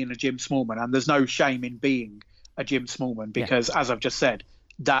at being a Jim Smallman, and there's no shame in being a Jim Smallman, because as I've just said,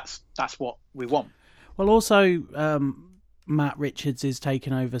 that's what we want. Well, also Matt Richards is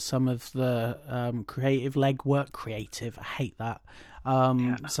taking over some of the creative legwork. I hate that.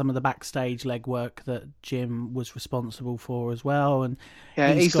 Some of the backstage legwork that Jim was responsible for as well, and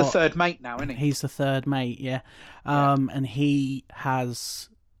he's the third mate now, isn't he? He's the third mate, and he's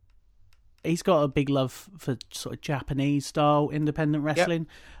got a big love for sort of Japanese style independent wrestling.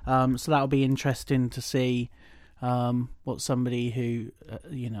 So that'll be interesting to see what somebody who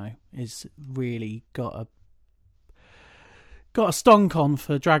is really got a stonk on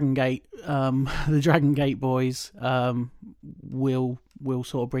for Dragon Gate, the Dragon Gate boys, will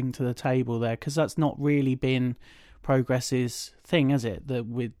sort of bring to the table there, because that's not really been Progress's thing, has it? That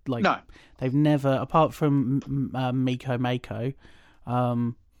with no. They've never, apart from Miko Mako,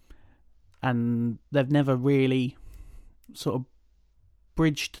 and they've never really sort of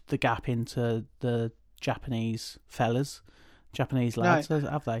bridged the gap into the Japanese fellas. Japanese lads,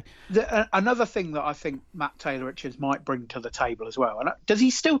 have they? Another thing that I think Matt Taylor Richards might bring to the table as well. And does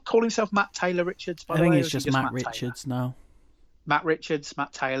he still call himself Matt Taylor Richards? I think it's just Matt Richards now. Matt Richards,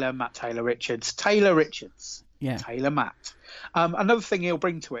 Matt Taylor Richards, Taylor Richards, Taylor Matt. Another thing he'll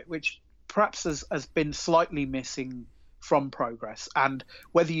bring to it, which perhaps has been slightly missing from Progress, and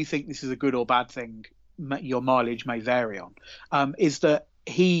whether you think this is a good or bad thing, your mileage may vary on, is that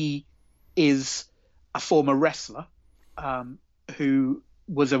he is a former wrestler who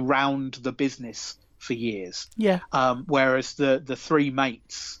was around the business for years. Whereas the three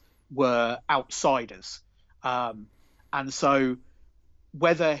mates were outsiders. And so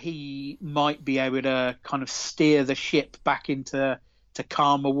whether he might be able to kind of steer the ship back into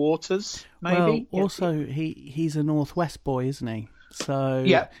calmer waters, maybe. Well, also he's a Northwest boy, isn't he? So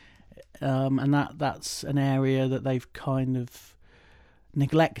and that's an area that they've kind of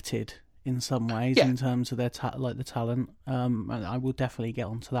neglected in some ways in terms of their the talent. And I will definitely get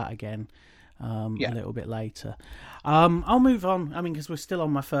onto that again a little bit later. I'll move on. I mean, because we're still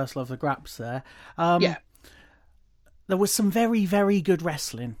on my first love, the Graps there. there was some very, very good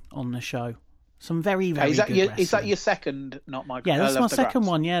wrestling on the show. Some very, very good wrestling. Is that your second, not my... Yeah, that's my second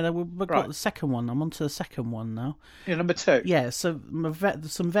one. Yeah, we've got the second one. I'm on to the second one now. You're number 2? Yeah, so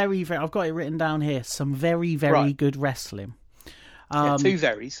some very, very... I've got it written down here. Some very, very good wrestling. 2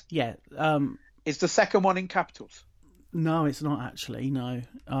 veries. Yeah. Is the second one in capitals? No, it's not actually. No,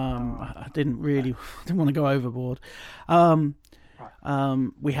 I didn't want to go overboard.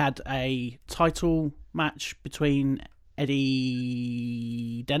 We had a title match between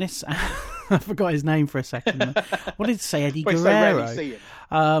Eddie Dennis. I forgot his name for a second. What did it say? Eddie Guerrero.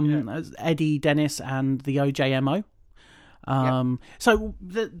 Eddie Dennis and the OJMO. So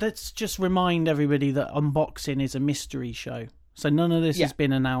let's just remind everybody that unboxing is a mystery show. So none of this has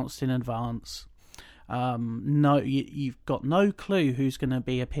been announced in advance. No, you've got no clue who's going to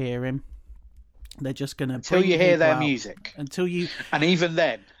be appearing. They're just going to until you hear their music. And even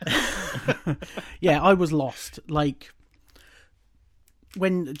then, yeah, I was lost. Like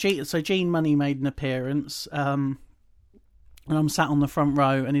when Gene Money made an appearance, and I'm sat on the front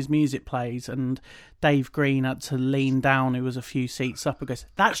row, and his music plays, and Dave Green had to lean down, who was a few seats up, and goes,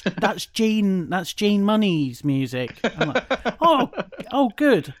 "That's Gene Money's music." I'm like, oh,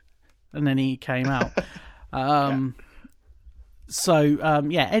 good. And then he came out. Eddie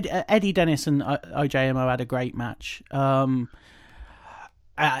Dennis and OJMO had a great match.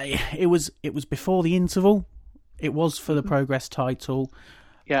 It was before the interval. It was for the Progress title.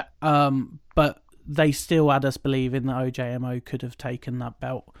 Yeah. But they still had us believing that OJMO could have taken that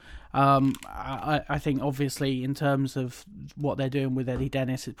belt. I think obviously in terms of what they're doing with Eddie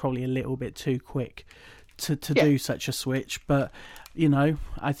Dennis, it's probably a little bit too quick to do such a switch. But,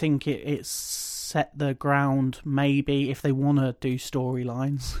 I think it's set the ground, maybe, if they want to do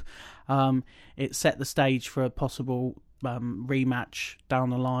storylines. It set the stage for a possible rematch down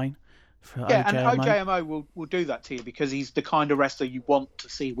the line. Yeah, OJMO. And OJMO will do that to you because he's the kind of wrestler you want to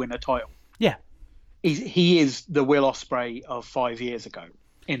see win a title. Yeah. He is the Will Ospreay of 5 years ago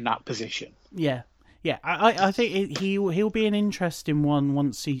in that position. Yeah. Yeah, I think he'll be an interesting one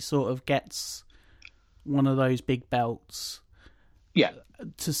once he sort of gets one of those big belts. Yeah.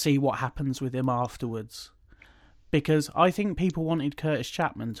 To see what happens with him afterwards. Because I think people wanted Curtis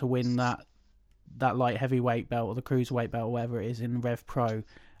Chapman to win that light heavyweight belt or the cruiserweight belt or whatever it is in Rev Pro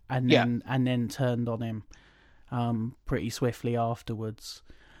and then turned on him pretty swiftly afterwards.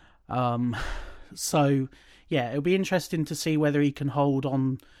 So it'll be interesting to see whether he can hold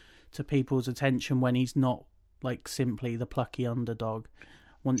on to people's attention when he's not like simply the plucky underdog.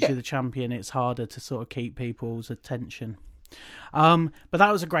 Once you're the champion, it's harder to sort of keep people's attention. But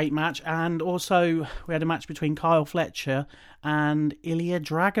that was a great match, and also we had a match between Kyle Fletcher and Ilya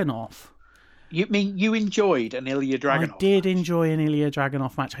Dragunov. You mean you enjoyed an Ilya Dragunov? I did enjoy an Ilya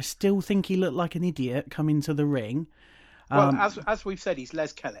Dragunov match. I still think he looked like an idiot coming to the ring. Well, as we've said, he's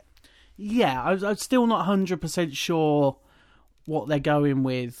Les Kellett. Yeah, I'm still not 100% sure what they're going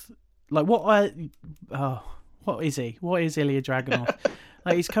with. Like, what is he? What is Ilya Dragunov?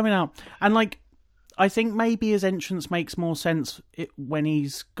 Like, he's coming out, and like, I think maybe his entrance makes more sense when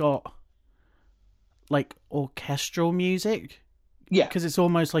he's got like orchestral music. Yeah, because it's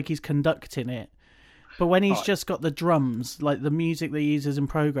almost like he's conducting it. But when he's just got the drums, like the music that he uses in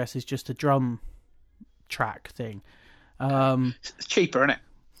Progress is just a drum track thing. It's cheaper, isn't it?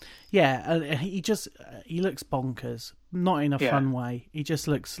 Yeah, he looks bonkers, not in a fun way. He just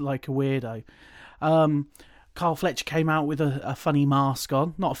looks like a weirdo. Kyle Fletcher came out with a funny mask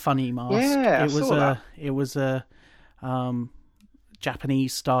on, not a funny mask. Yeah, it was a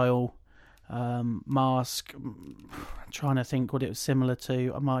Japanese style mask. I'm trying to think what it was similar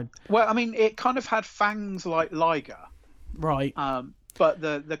to. Well, I mean, it kind of had fangs like Liger, right? But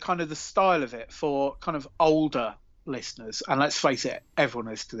the kind of the style of it for kind of older listeners, and let's face it,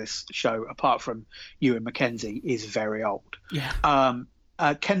 everyone listening to this show, apart from you and Mackenzie, is very old. Yeah.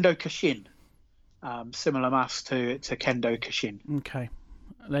 Kendo Kashin, similar mask to Kendo Kashin. Okay,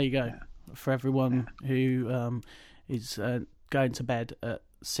 there you go. Yeah. For everyone who is going to bed at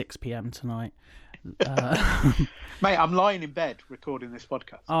 6 p.m. tonight. Mate, I'm lying in bed recording this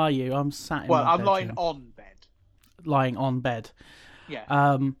podcast. Are you? I'm sat in I'm lying on bed. Lying on bed.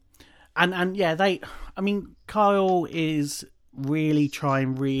 Yeah. And Kyle is really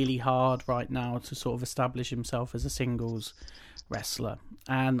trying really hard right now to sort of establish himself as a singles wrestler.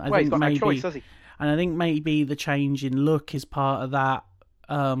 And I think he's got no choice, has he? And I think maybe the change in look is part of that.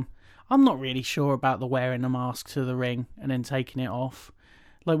 I'm not really sure about the wearing a mask to the ring and then taking it off.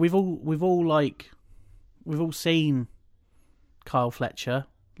 Like we've all seen Kyle Fletcher.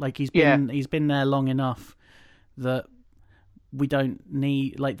 Like he's been there long enough that we don't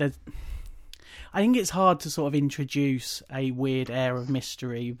need I think it's hard to sort of introduce a weird air of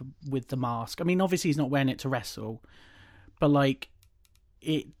mystery with the mask. I mean, obviously he's not wearing it to wrestle, but like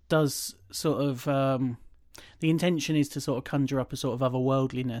it does sort of the intention is to sort of conjure up a sort of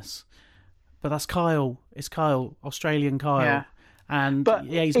otherworldliness. But that's Kyle. It's Kyle, Australian Kyle. Yeah. And but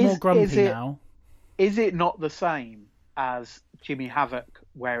he's more grumpy now. Is it not the same as Jimmy Havoc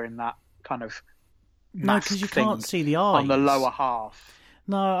wearing that kind of no, because you can't see the eyes on the lower half?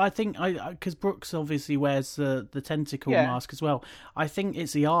 No, I think because Brooks obviously wears the tentacle mask as well. I think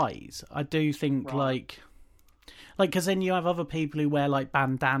it's the eyes. I do think like because then you have other people who wear like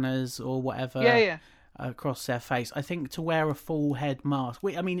bandanas or whatever across their face. I think to wear a full head mask.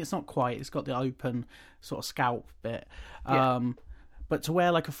 I mean, it's not quite. It's got the open sort of scalp bit. But to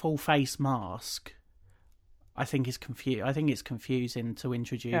wear like a full face mask, I think is I think it's confusing to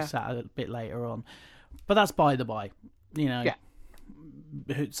introduce that a bit later on. But that's by the by. You know,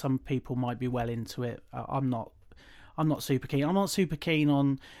 some people might be well into it. I'm not super keen. I'm not super keen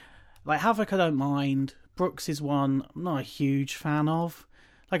on like Havoc. I don't mind. Brooks is one I'm not a huge fan of.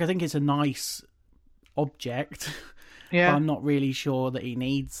 Like I think it's a nice object. Yeah. But I'm not really sure that he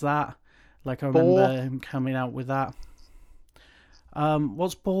needs that. Like I remember him coming out with that.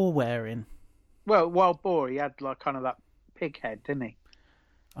 What's Boar wearing? Well, Wild Boar, he had like kind of that pig head, didn't he?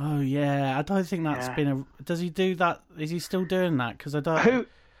 Oh yeah, I don't think that's been a. Does he do that? Is he still doing that? Because I don't.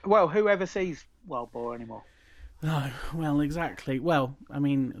 Who ever sees Wild Boar anymore? No, well, exactly. Well, I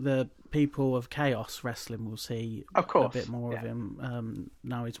mean, the people of Chaos Wrestling will see a bit more of him.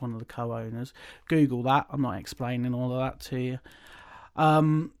 Now he's one of the co-owners. Google that. I'm not explaining all of that to you.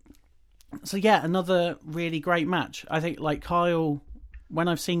 So yeah, another really great match. I think like Kyle, when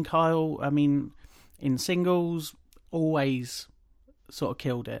I've seen Kyle, I mean, in singles, always sort of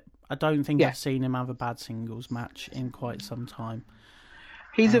killed it. I don't think I've seen him have a bad singles match in quite some time.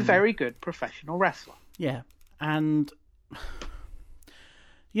 He's a very good professional wrestler. Yeah, and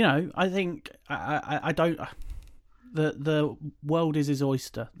you know, I think I don't. The world is his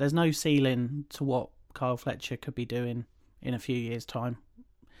oyster. There's no ceiling to what Kyle Fletcher could be doing in a few years' time.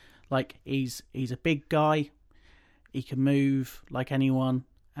 Like he's a big guy, he can move like anyone,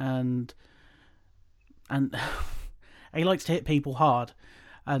 and he likes to hit people hard,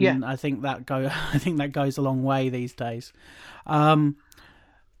 and I think that goes a long way these days. So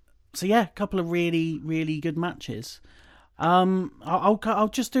yeah, a couple of really really good matches. I'll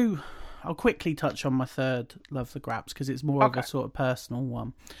quickly touch on my third Love the Graps because it's more of a sort of personal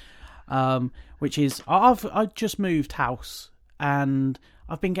one, which is I've just moved house and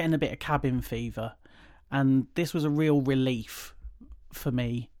I've been getting a bit of cabin fever, and this was a real relief for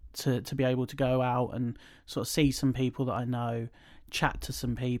me to be able to go out and sort of see some people that I know, chat to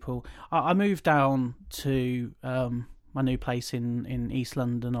some people. I moved down to my new place in East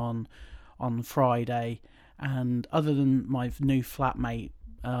London on Friday, and other than my new flatmate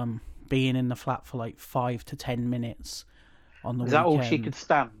being in the flat for like 5 to 10 minutes on the weekend. Is that all she could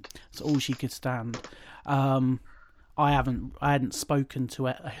stand? That's all she could stand. I hadn't spoken to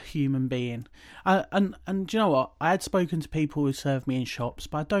a human being, and do you know what? I had spoken to people who served me in shops,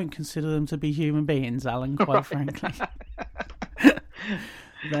 but I don't consider them to be human beings, Alan. Quite frankly,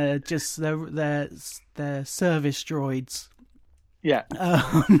 they're just they're service droids. Yeah,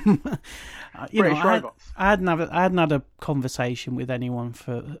 you know, I hadn't had a conversation with anyone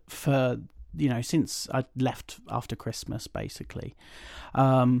for you know since I left after Christmas, basically.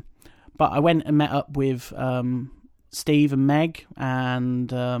 But I went and met up with Steve and Meg and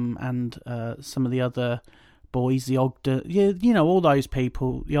some of the other boys, the Ogden, you know, all those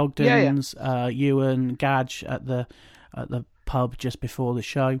people, the Ogdens, Ewan, Gadge at the pub just before the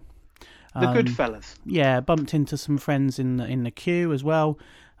show. The good fellas. Yeah, bumped into some friends in the queue as well,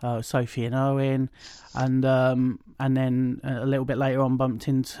 Sophie and Owen, and then a little bit later on bumped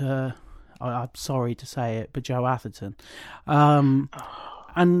into, I'm sorry to say it, but Joe Atherton, and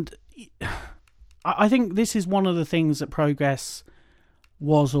I think this is one of the things that Progress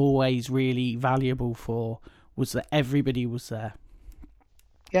was always really valuable for, was that everybody was there.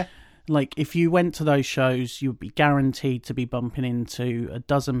 Yeah. Like, if you went to those shows, you'd be guaranteed to be bumping into a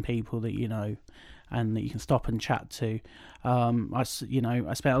dozen people that you know and that you can stop and chat to. I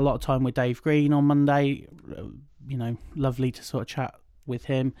spent a lot of time with Dave Green on Monday. You know, lovely to sort of chat with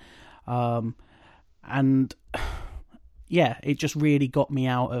him. And yeah, it just really got me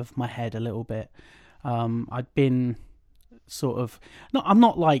out of my head a little bit. I'd been sort of... No, I'm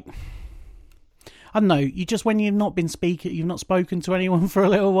not like... I don't know, you just, when you've not spoken to anyone for a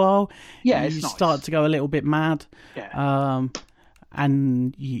little while, you start to go a little bit mad. Yeah.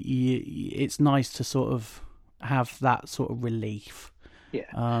 And it's nice to sort of have that sort of relief.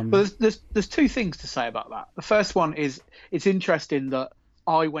 Yeah. Well, there's two things to say about that. The first one is it's interesting that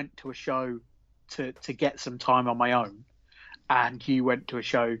I went to a show to get some time on my own, and you went to a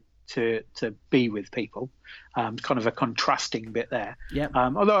show to be with people. Kind of a contrasting bit there. Yeah.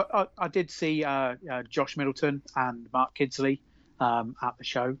 Although I did see Josh Middleton and Mark Kidsley at the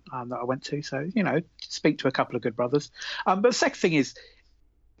show that I went to. So, speak to a couple of good brothers. But the second thing is,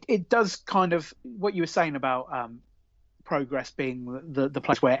 it does kind of what you were saying about Progress being the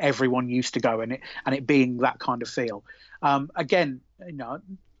place where everyone used to go, and it being that kind of feel. Again,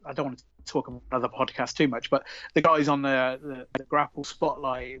 I don't want to talk about another podcast too much, but the guys on the Grapple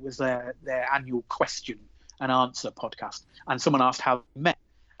Spotlight, it was their annual question and answer podcast, and someone asked how they met,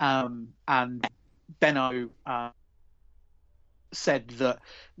 and Benno said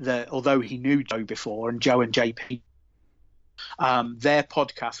that although he knew Joe before, and Joe and JP, their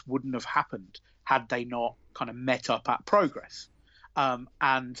podcast wouldn't have happened had they not kind of met up at Progress.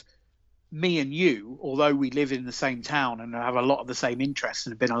 And me and you, although we live in the same town and have a lot of the same interests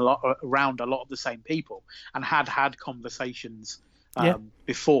and have been around a lot of the same people and had conversations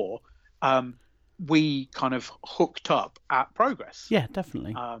before, we kind of hooked up at Progress. Yeah,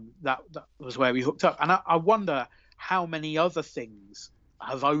 definitely. That was where we hooked up. And I wonder how many other things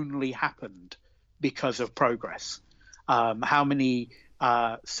have only happened because of Progress. How many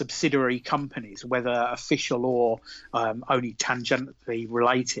subsidiary companies, whether official or only tangentially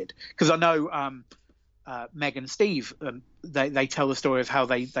related. Because I know Meg and Steve, they tell the story of how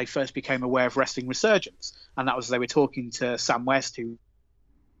they first became aware of Wrestling Resurgence, and that was they were talking to Sam West, who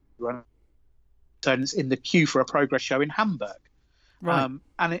runs in the queue for a Progress show in Hamburg. Right.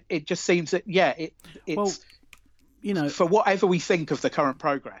 And it just seems that, it's, for whatever we think of the current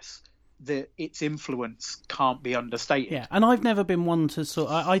Progress, its influence can't be understated. Yeah, and I've never been one to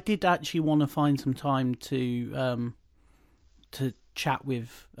I did actually want to find some time to chat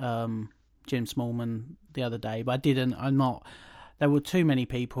with Jim Smallman the other day, but I didn't. There were too many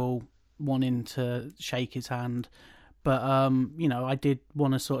people wanting to shake his hand, but I did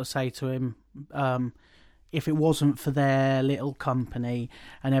want to sort of say to him, if it wasn't for their little company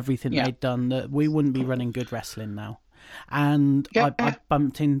and everything they'd done, that we wouldn't be running Good Wrestling now. And I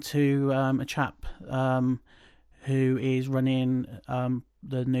bumped into a chap who is running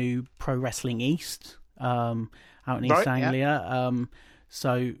the new Pro Wrestling East out in East Anglia.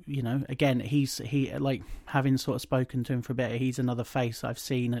 So, again, he like, having sort of spoken to him for a bit, he's another face I've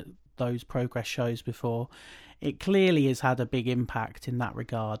seen at those Progress shows before. It clearly has had a big impact in that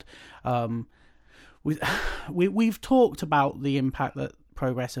regard. We've talked about the impact that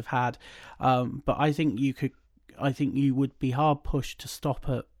Progress have had, but I think you would be hard pushed to stop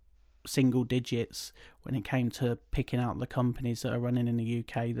at single digits when it came to picking out the companies that are running in the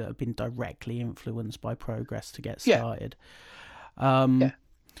UK that have been directly influenced by Progress to get started. And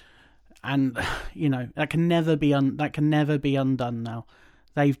that can never be undone now.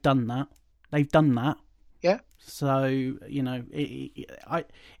 They've done that. Yeah. So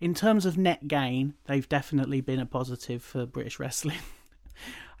in terms of net gain, they've definitely been a positive for British wrestling.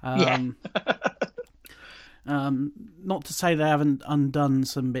 Not to say they haven't undone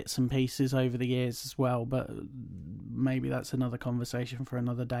some bits and pieces over the years as well, but maybe that's another conversation for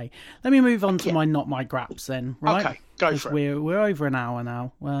another day. Let me move on to Not My Graps then, right? Okay, go for it. We're over an hour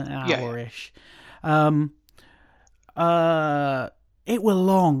now, an hour-ish. It were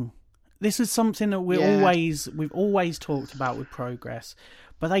long. This is something that we've always talked about with Progress,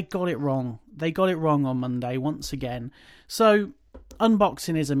 but they got it wrong. They got it wrong on Monday once again. So,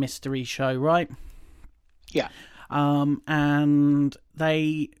 unboxing is a mystery show, right? Yeah. And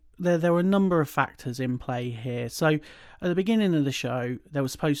there were a number of factors in play here. So at the beginning of the show, there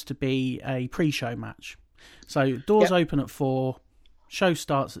was supposed to be a pre-show match. So doors open at 4, show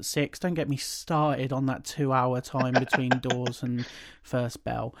starts at 6. Don't get me started on that 2-hour time between doors and first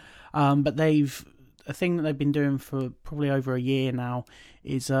bell. But a thing that they've been doing for probably over a year now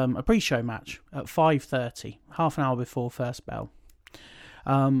is a pre-show match at 5:30, half an hour before first bell.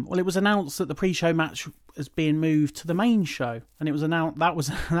 Well, it was announced that the pre-show match is being moved to the main show, and it was announced that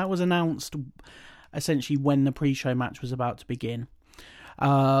was announced essentially when the pre-show match was about to begin,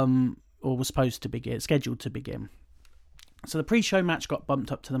 or was scheduled to begin. So the pre-show match got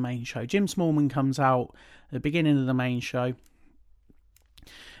bumped up to the main show. Jim Smallman comes out at the beginning of the main show,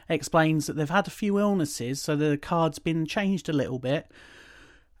 explains that they've had a few illnesses, so the card's been changed a little bit,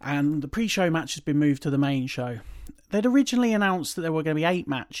 and the pre-show match has been moved to the main show. They'd originally announced that there were going to be 8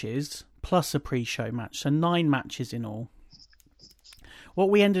 matches plus a pre-show match, so 9 matches in all. What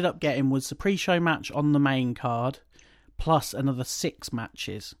we ended up getting was the pre-show match on the main card plus another 6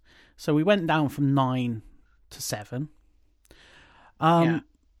 matches. So we went down from 9 to 7.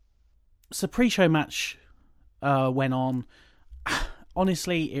 So pre-show match went on.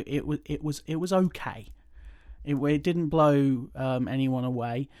 Honestly, it was okay. It didn't blow anyone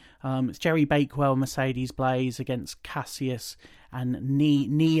away. It's Jerry Bakewell, Mercedes Blaze against Cassius and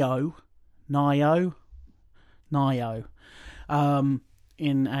Nio,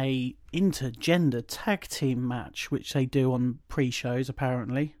 in a intergender tag team match, which they do on pre-shows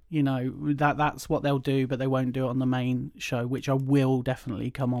apparently. You know, that's what they'll do, but they won't do it on the main show, which I will definitely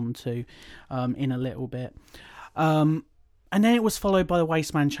come on to in a little bit. And then it was followed by the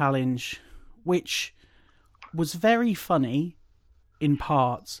Wasteman Challenge, which was very funny in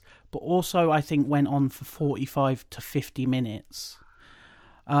parts, but also I think went on for 45 to 50 minutes.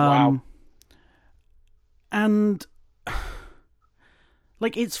 Wow. And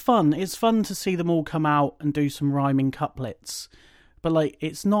like, it's fun. It's fun to see them all come out and do some rhyming couplets. But like,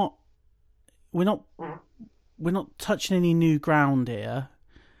 it's not, we're not touching any new ground here.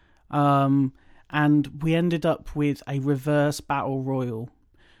 And we ended up with a reverse battle royal,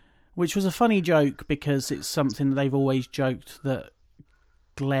 which was a funny joke because it's something that they've always joked that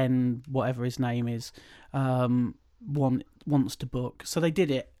Glenn, whatever his name is, wants to book. So they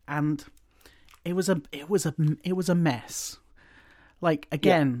did it, and it was a mess. Like,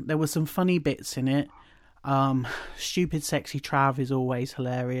 again, there were some funny bits in it. Stupid Sexy Trav is always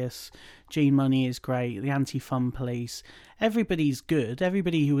hilarious. Gene Money is great. The Anti-Fun Police. Everybody's good.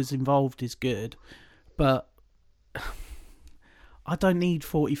 Everybody who was involved is good. But I don't need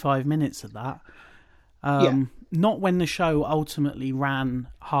 45 minutes of that. Not when the show ultimately ran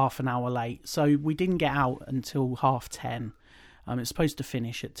half an hour late. So we didn't get out until 10:30. It's supposed to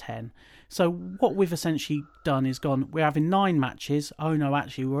finish at 10. So what we've essentially done is we're having 9 matches. Oh no,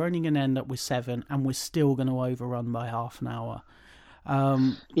 actually, we're only going to end up with 7, and we're still going to overrun by half an hour.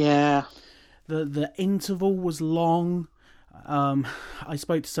 The interval was long. I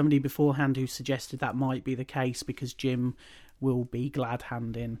spoke to somebody beforehand who suggested that might be the case because Jim will be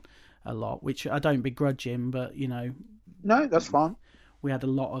glad-handing a lot, which I don't begrudge him, but, you know... No, that's fine. We had a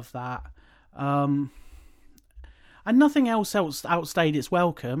lot of that. And nothing else outstayed its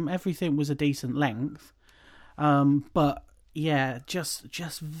welcome. Everything was a decent length. But, yeah,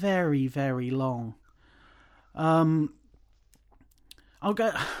 just very, very long. I'm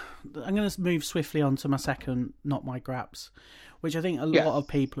going to move swiftly on to my second Not My Graps, which I think a lot of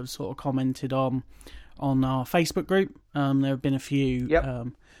people have sort of commented on our Facebook group. There have been a few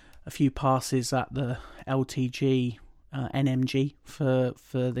passes at the LTG NMG for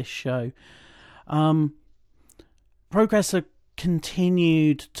this show. Progress have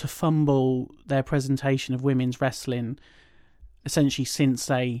continued to fumble their presentation of women's wrestling essentially since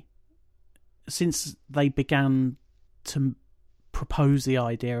they began to propose the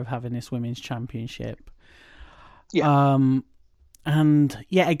idea of having this women's championship. And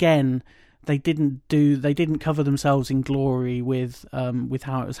yet again, they didn't cover themselves in glory with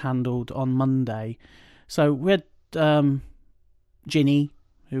how it was handled on Monday. So we had Ginny,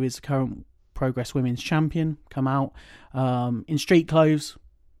 who is the current Progress Women's Champion, come out in street clothes.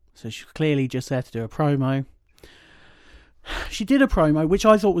 So she's clearly just there to do a promo. She did a promo, which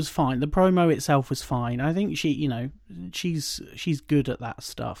I thought was fine. The promo itself was fine. I think she's good at that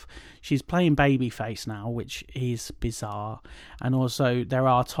stuff. She's playing babyface now, which is bizarre. And also there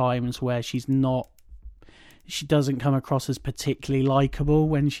are times where she doesn't come across as particularly likable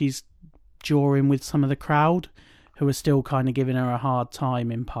when she's jawing with some of the crowd, who are still kind of giving her a hard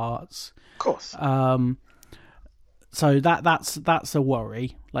time in parts. Of course. So that's a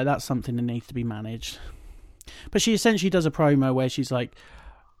worry. Like, that's something that needs to be managed. But she essentially does a promo where she's like,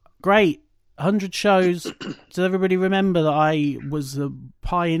 great, 100 shows. Does everybody remember that I was the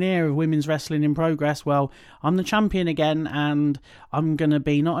pioneer of women's wrestling in Progress? Well, I'm the champion again, and I'm going to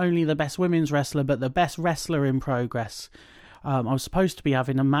be not only the best women's wrestler, but the best wrestler in Progress. I was supposed to be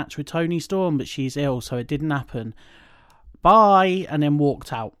having a match with Toni Storm, but she's ill, so it didn't happen. Bye, and then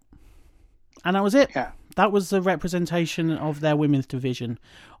walked out. And that was it. Yeah. That was the representation of their women's division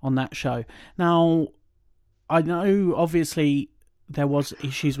on that show. Now, I know, obviously, there was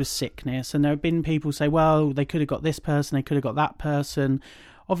issues with sickness, and there have been people say, well, they could have got this person, they could have got that person.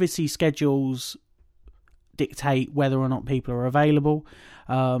 Obviously, schedules dictate whether or not people are available.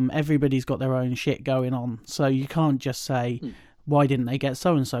 Everybody's got their own shit going on, so you can't just say, why didn't they get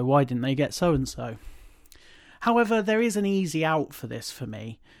so-and-so? Why didn't they get so-and-so? However, there is an easy out for this for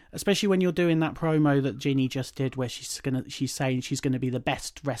me, especially when you're doing that promo that Ginny just did, where she's saying she's gonna be the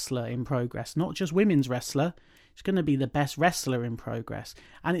best wrestler in Progress, not just women's wrestler. She's gonna be the best wrestler in Progress,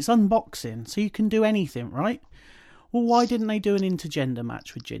 and it's unboxing, so you can do anything, right? Well, why didn't they do an intergender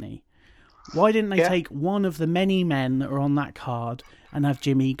match with Ginny? Why didn't they take one of the many men that are on that card and have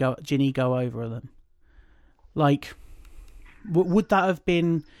Ginny go over them? Like, would that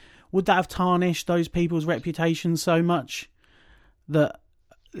have tarnished those people's reputations so much that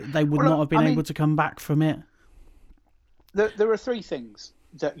they would not have been able to come back from it? There are three things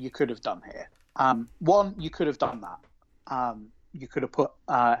that you could have done here. One, you could have done that. You could have put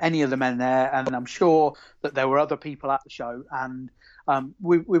any of the men there, and I'm sure that there were other people at the show. And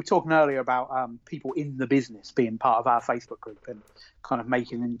we were talking earlier about people in the business being part of our Facebook group and kind of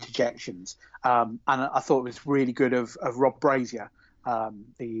making interjections. And I thought it was really good of Rob Brazier,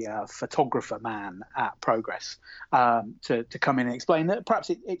 the photographer man at Progress, to come in and explain that perhaps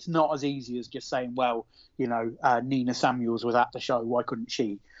it's not as easy as just saying, well, Nina Samuels was at the show, why couldn't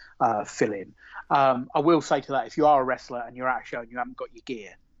she fill in? I will say to that, if you are a wrestler and you're at a show and you haven't got your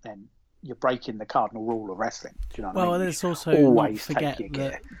gear, then you're breaking the cardinal rule of wrestling. Do you know what I mean? Well, let's also not forget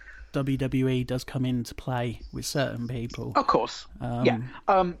that WWE does come into play with certain people. Of course,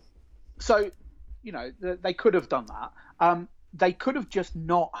 so, they could have done that. They could have just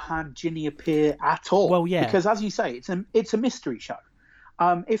not had Ginny appear at all. Well, yeah. Because, as you say, it's a mystery show.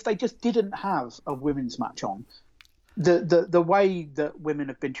 If they just didn't have a women's match on, the way that women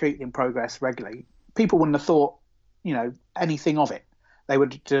have been treated in Progress regularly, people wouldn't have thought, anything of it. They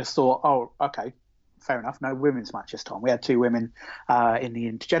would have just thought, oh, okay, fair enough, no women's match this time. We had two women in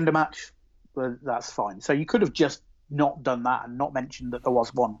the intergender match, but that's fine. So you could have just not done that and not mentioned that there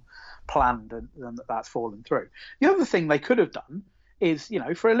was one planned and that's fallen through. The other thing they could have done is,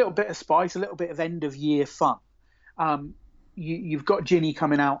 for a little bit of spice, a little bit of end of year fun, you've got Ginny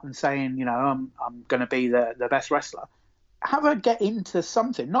coming out and saying, I'm going to be the best wrestler. Have her get into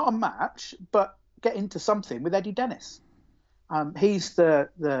something, not a match, but get into something with Eddie Dennis. He's the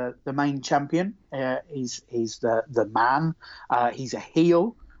main champion. He's the man. He's a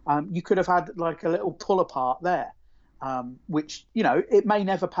heel. You could have had like a little pull apart there, which it may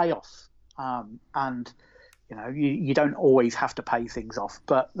never pay off. And you don't always have to pay things off,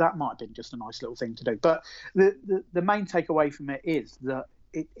 but that might have been just a nice little thing to do. But the main takeaway from it is that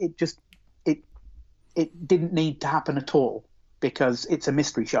it didn't need to happen at all, because it's a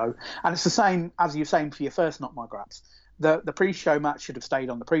mystery show, and it's the same as you're saying for your first Not My Graps. The pre-show match should have stayed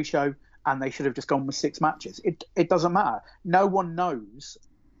on the pre-show, and they should have just gone with 6 matches. It doesn't matter. No one knows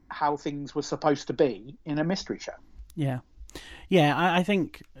how things were supposed to be in a mystery show. Yeah. I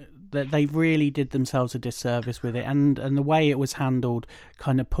think that they really did themselves a disservice with it, and the way it was handled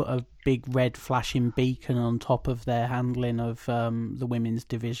kind of put a big red flashing beacon on top of their handling of the women's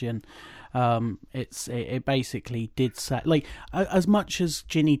division. It basically did say, like, as much as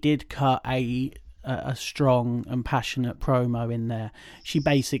Ginny did cut a strong and passionate promo in there, she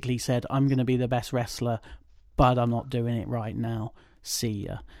basically said, I'm going to be the best wrestler, but I'm not doing it right now. See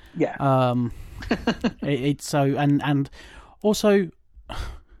ya. Yeah. It's so, and also,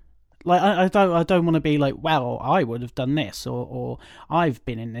 like, I don't want to be like, well, I would have done this, or I've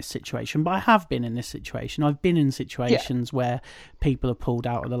been in this situation, but I have been in this situation. I've been in situations where people have pulled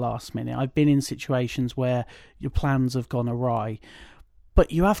out at the last minute. I've been in situations where your plans have gone awry.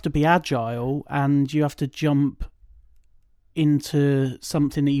 But you have to be agile, and you have to jump into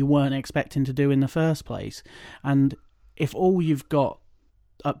something that you weren't expecting to do in the first place. And if all you've got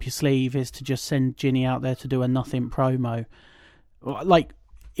up your sleeve is to just send Ginny out there to do a nothing promo, like,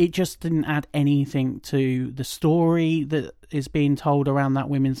 it just didn't add anything to the story that is being told around that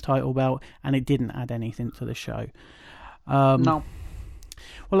women's title belt, and it didn't add anything to the show. No.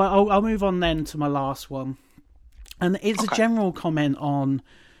 Well, I'll move on then to my last one. And it's a general comment on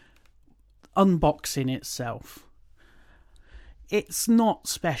unboxing itself. It's not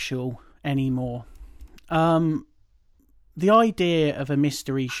special anymore. The idea of a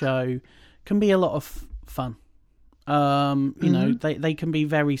mystery show can be a lot of fun. You know, they can be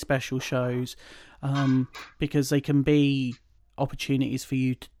very special shows, because they can be opportunities for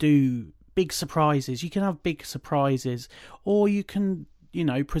you to do big surprises. You can have big surprises, or you can,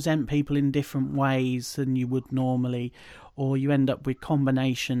 present people in different ways than you would normally, or you end up with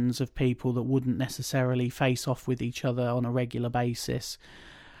combinations of people that wouldn't necessarily face off with each other on a regular basis.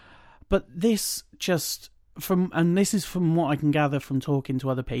 But this this is from what I can gather from talking to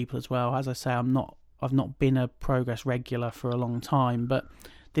other people as well. As I say, I've not been a Progress regular for a long time, but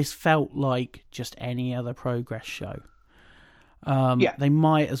this felt like just any other Progress show. They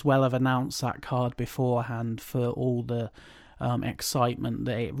might as well have announced that card beforehand for all the excitement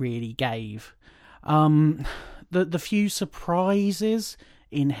that it really gave. The few surprises,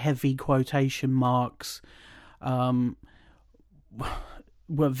 in heavy quotation marks, were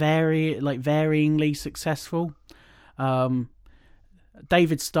varyingly successful.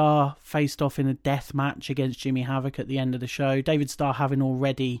 David Starr faced off in a death match against Jimmy Havoc at the end of the show. David Starr having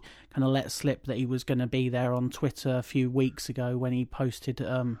already kind of let slip that he was going to be there on Twitter a few weeks ago when he posted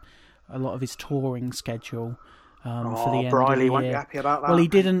a lot of his touring schedule for the end Briley of the won't year. be happy about that. Well, he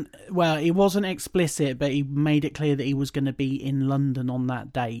didn't. Well, he wasn't explicit, but he made it clear that he was going to be in London on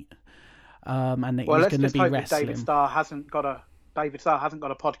that date, and that he was going to be wrestling. Let's just hope that David Starr hasn't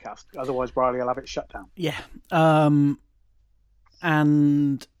got a podcast. Otherwise, Briley will have it shut down. Yeah.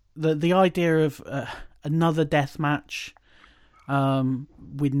 And the idea of another death match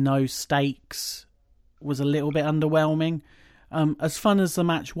with no stakes was a little bit underwhelming. As fun as the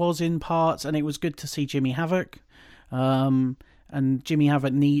match was in parts, and it was good to see Jimmy Havoc. And Jimmy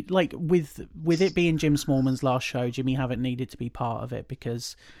Havoc with it being Jim Smallman's last show, Jimmy Havoc needed to be part of it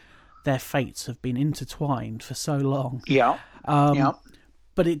because their fates have been intertwined for so long. Yeah.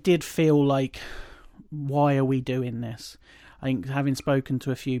 But it did feel like, why are we doing this? I think having spoken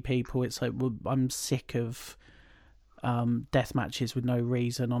to a few people, it's like, well, I'm sick of death matches with no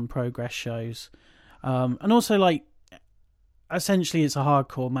reason on Progress shows. And also, like, essentially it's a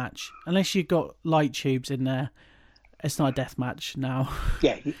hardcore match. Unless you've got light tubes in there, it's not a death match now.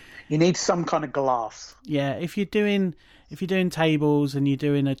 Yeah, you need some kind of glass. Yeah, if you're doing tables and you're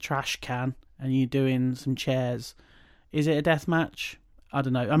doing a trash can and you're doing some chairs, is it a death match? I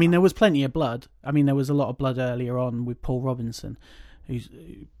don't know. I mean, there was plenty of blood. I mean, there was a lot of blood earlier on with Paul Robinson, who's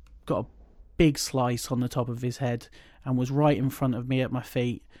got a big slice on the top of his head and was right in front of me at my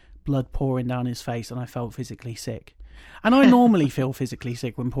feet, blood pouring down his face, and I felt physically sick. And I normally feel physically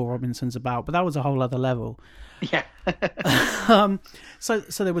sick when Paul Robinson's about, but that was a whole other level. Yeah. So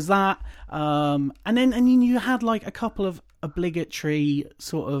there was that. And then you had like a couple of obligatory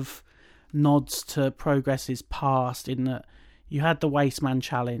sort of nods to Progress's past in that you had the Wasteman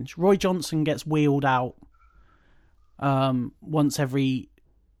Challenge. Roy Johnson gets wheeled out once every,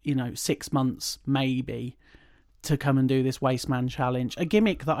 6 months maybe to come and do this Wasteman Challenge. A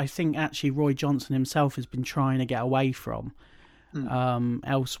gimmick that I think actually Roy Johnson himself has been trying to get away from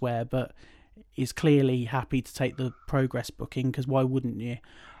elsewhere, but is clearly happy to take the Progress booking because why wouldn't you?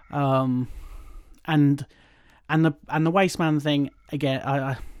 And the Wasteman thing, again,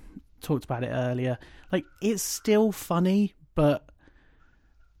 I talked about it earlier. Like, it's still funny, but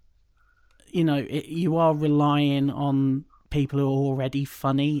you are relying on people who are already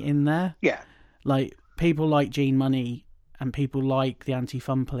funny in there. Yeah, like people like Gene Money and people like the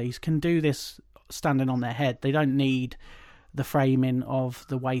Anti-Fun Police can do this standing on their head. They don't need the framing of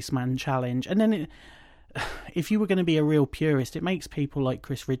the Wasteman Challenge. And then if you were going to be a real purist, it makes people like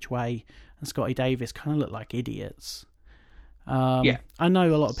Chris Ridgway and Scotty Davis kind of look like idiots. I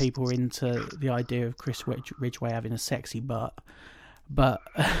know a lot of people are into the idea of Chris Ridgway having a sexy butt, but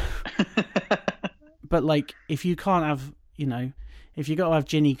but like, if you can't have, if you got to have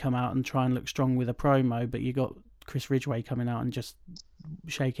Ginny come out and try and look strong with a promo, but you got Chris Ridgway coming out and just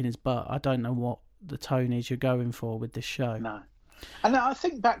shaking his butt, I don't know what the tone is you're going for with this show. No. And I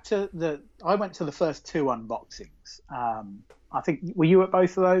think back to I went to the first two unboxings. I think, were you at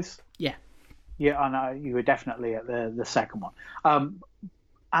both of those? Yeah. Yeah, I know you were definitely at the second one.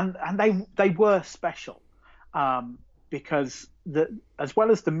 And they were special because as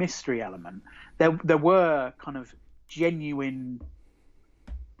well as the mystery element, there were kind of genuine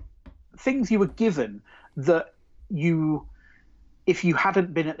things you were given that if you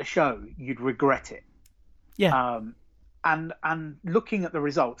hadn't been at the show, you'd regret it. Yeah. And looking at the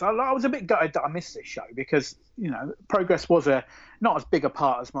results, I was a bit gutted that I missed this show because, Progress was not as big a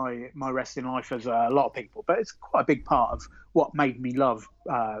part as my wrestling life as a lot of people, but it's quite a big part of what made me love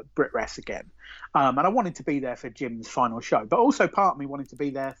Brit Rest again. And I wanted to be there for Jim's final show, but also part of me wanted to be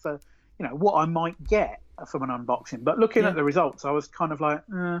there for, what I might get from an unboxing. But looking at the results, I was kind of like,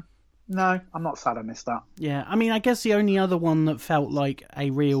 no, I'm not sad I missed that. Yeah, I mean, I guess the only other one that felt like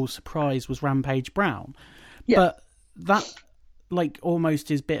a real surprise was Rampage Brown. Yeah. But that almost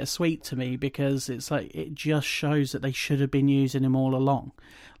is bittersweet to me because it's like it just shows that they should have been using him all along.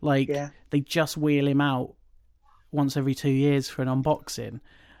 They just wheel him out once every 2 years for an unboxing.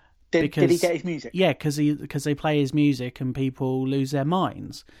 Did he get his music? Yeah, because they play his music and people lose their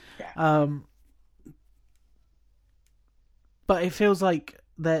minds. Yeah. But it feels like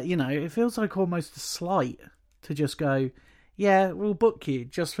that. It feels like almost a slight to just go, yeah, we'll book you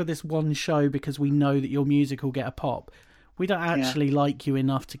just for this one show because we know that your music will get a pop. We don't actually like you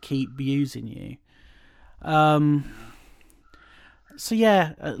enough to keep using you. So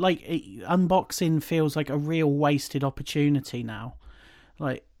yeah, unboxing feels like a real wasted opportunity now.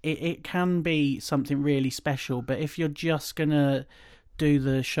 Like it can be something really special, but if you're just gonna do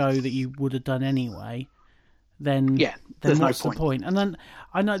the show that you would have done anyway, then there's what's no the point? And then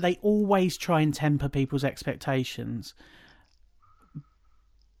I know they always try and temper people's expectations,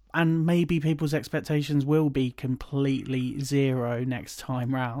 and maybe people's expectations will be completely zero next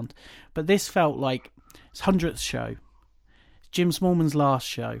time round. But this felt like it's 100th show. It's Jim Smallman's last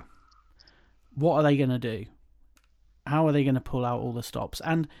show. What are they going to do? How are they going to pull out all the stops?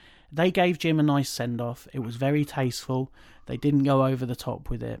 And they gave Jim a nice send-off. It was very tasteful. They didn't go over the top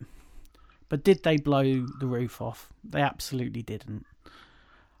with it. But did they blow the roof off? They absolutely didn't.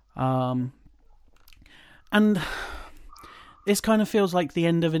 And this kind of feels like the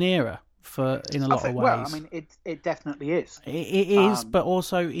end of an era in a lot of ways. Well, I mean, it definitely is. It is, but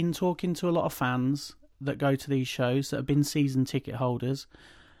also in talking to a lot of fans that go to these shows that have been season ticket holders,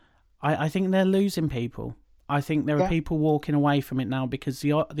 I think they're losing people. I think there are people walking away from it now because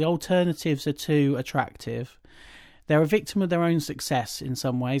the alternatives are too attractive. They're a victim of their own success in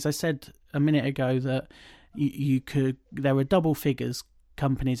some ways. I said a minute ago that there are double figures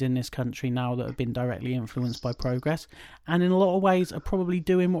companies in this country now that have been directly influenced by Progress, and in a lot of ways are probably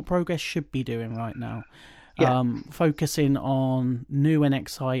doing what Progress should be doing right now. Focusing on new and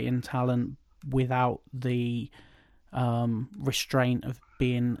exciting talent without the restraint of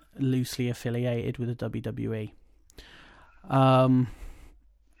being loosely affiliated with the WWE. But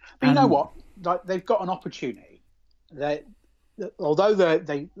you know what? Like, they've got an opportunity. Although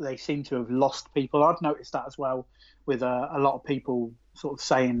they seem to have lost people, I've noticed that as well, with a lot of people sort of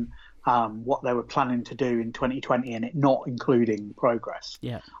saying what they were planning to do in 2020 and it not including Progress.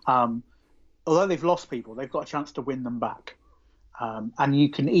 Although they've lost people, they've got a chance to win them back. And you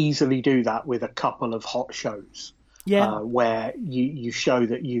can easily do that with a couple of hot shows. Where you show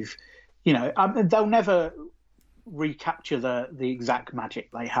that you've, they'll never recapture the exact magic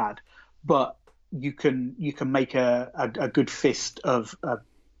they had, but you can make a good fist of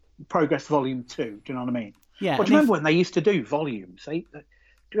Progress Volume 2. Do you know what I mean? Yeah. Well, do you remember when they used to do volumes? Do you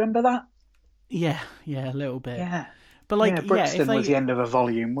remember that? Yeah, a little bit. Yeah. But Brixton was the end of a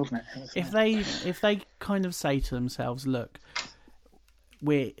volume, wasn't it? If they kind of say to themselves, look,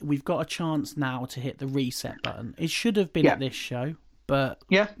 we've got a chance now to hit the reset button. It should have been at this show, but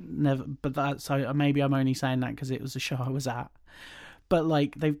never. But so maybe I'm only saying that because it was the show I was at. But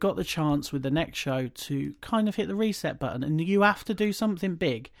like, they've got the chance with the next show to kind of hit the reset button, and you have to do something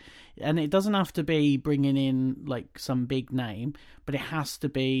big, and it doesn't have to be bringing in like some big name, but it has to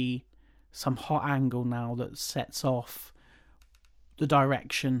be some hot angle now that sets off the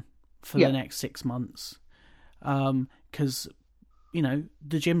direction for the next 6 months. Because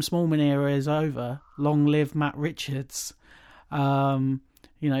the Jim Smallman era is over. Long live Matt Richards.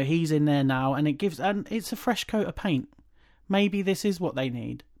 He's in there now, and it's a fresh coat of paint. Maybe this is what they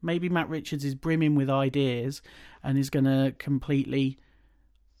need. Maybe Matt Richards is brimming with ideas and is going to completely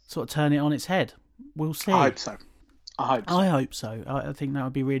sort of turn it on its head. We'll see. I hope so. I hope so. I think that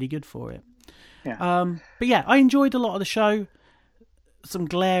would be really good for it. Yeah. But yeah, I enjoyed a lot of the show. Some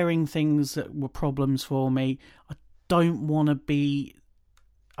glaring things that were problems for me. I don't want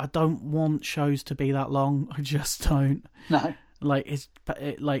shows to be that long. I just don't. No. I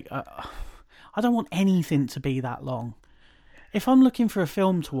don't want anything to be that long. If I'm looking for a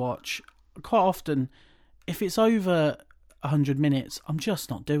film to watch, quite often, if it's over 100 minutes, I'm just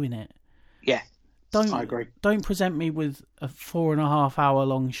not doing it. Yeah, I agree. Don't present me with a 4.5 hour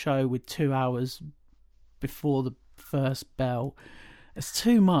long show with 2 hours before the first bell. It's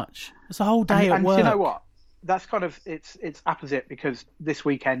too much. It's a whole day at work. You know what? That's kind of it's opposite, because this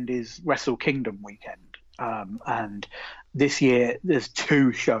weekend is Wrestle Kingdom weekend, and this year there's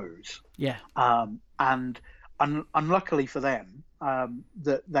 2 shows. Yeah. And unluckily for them,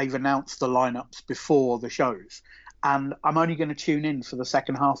 that they've announced the lineups before the shows, and I'm only going to tune in for the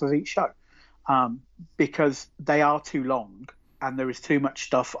second half of each show, because they are too long and there is too much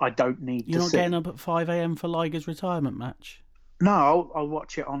stuff I don't need to see. You're not getting up at 5 a.m. for Liger's retirement match? No, I'll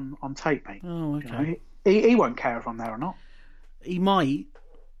watch it on tape, mate. Oh, okay. He won't care if I'm there or not. He might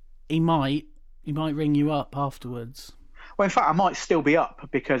ring you up afterwards. Well, in fact, I might still be up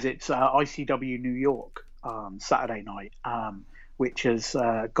because it's ICW New York Saturday night, which has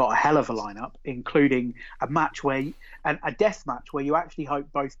got a hell of a lineup, including a match a death match where you actually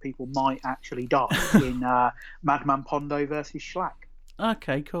hope both people might actually die in Madman Pondo versus Schlack.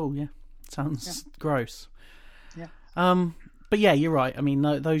 Okay, cool. Yeah, sounds gross. Yeah. But yeah, you're right. I mean,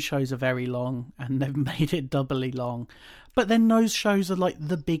 those shows are very long, and they've made it doubly long. But then those shows are like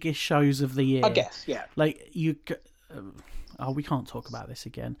the biggest shows of the year. I guess, yeah. Like we can't talk about this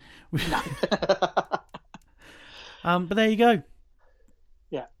again. No. But there you go.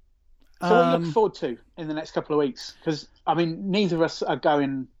 Yeah. So what are you looking forward to in the next couple of weeks? Because, I mean, neither of us are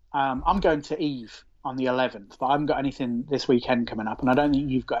going... I'm going to Eve on the 11th, but I haven't got anything this weekend coming up, and I don't think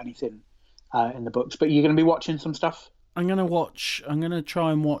you've got anything in the books. But you're going to be watching some stuff. I'm going to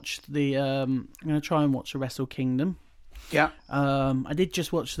try and watch the Wrestle Kingdom. Yeah. I did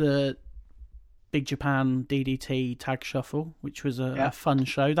just watch the Big Japan DDT Tag Shuffle, which was a fun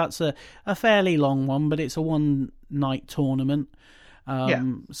show. That's a fairly long one, but it's a one-night tournament.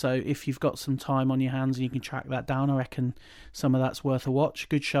 So if you've got some time on your hands and you can track that down, I reckon some of that's worth a watch.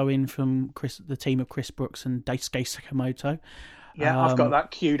 Good showing from the team of Chris Brooks and Daisuke Sakamoto. Yeah, I've got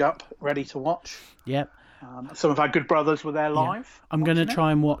that queued up, ready to watch. Yep. Some of our good brothers were there live. Yeah. I'm going to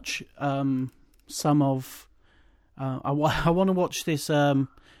try and watch some of... I want to watch this...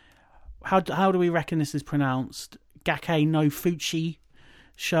 How do we reckon this is pronounced? Gakei no Fuchi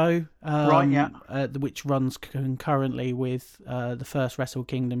show, which runs concurrently with the first Wrestle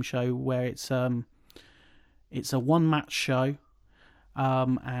Kingdom show, where it's a one-match show,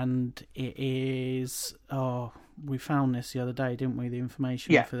 and it is... we found this the other day, didn't we? The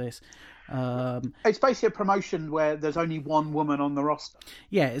information for this. It's basically a promotion where there's only one woman on the roster.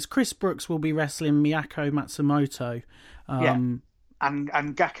 Yeah, it's Chris Brooks will be wrestling Miyako Matsumoto. And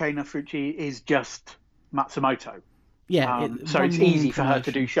Gakei no Fuchi is just Matsumoto. Yeah. So it's easy for her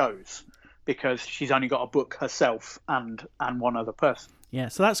to do shows because she's only got to book herself and one other person. Yeah,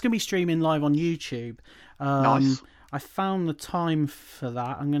 so that's going to be streaming live on YouTube. Nice. I found the time for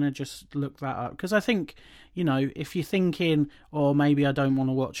that. I'm going to just look that up. Because I think, if you're thinking, maybe I don't want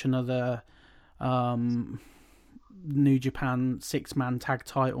to watch another New Japan 6-man tag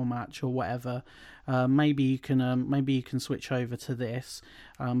title match or whatever, maybe you can switch over to this.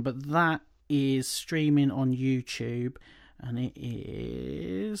 But that is streaming on YouTube, and it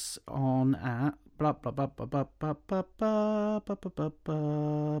is on at blah blah blah blah blah blah blah blah blah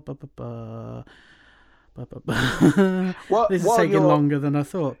blah blah blah. This is taking longer than I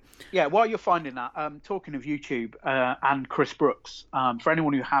thought. Yeah, while you're finding that, talking of YouTube and Chris Brooks, for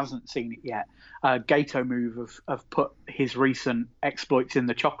anyone who hasn't seen it yet, Gato Move have put his recent exploits in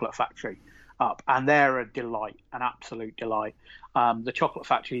the Chocolate Factory up, and they're a delight, an absolute delight. The Chocolate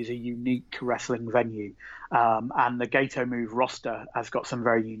Factory is a unique wrestling venue, and the Gato Move roster has got some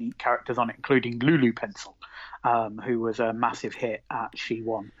very unique characters on it, including Lulu Pencil, who was a massive hit at She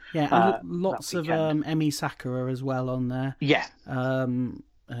Won. Yeah, and lots of Emi Sakura as well on there. Yeah.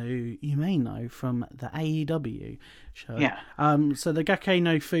 Who you may know from the AEW show. Yeah. So the Gakei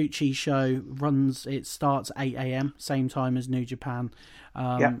no Fuchi show starts 8 a.m, same time as New Japan.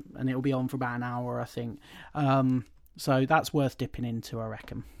 And it'll be on for about an hour, I think. So that's worth dipping into, I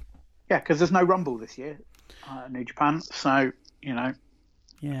reckon. Yeah, because there's no Rumble this year at New Japan. So,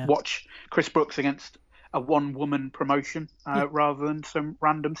 watch Chris Brooks against a one-woman promotion rather than some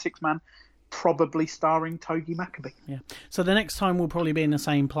random 6-man, probably starring Togi Makabe. Yeah. So the next time we'll probably be in the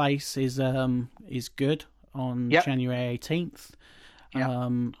same place is good on January 18th.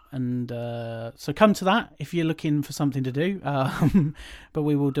 So come to that if you're looking for something to do. But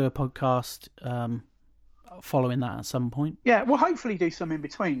we will do a podcast following that at some point. Yeah, we'll hopefully do some in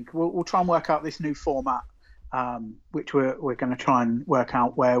between. We'll try and work out this new format, which we're going to try and work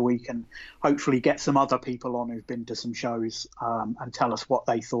out where we can hopefully get some other people on who've been to some shows and tell us what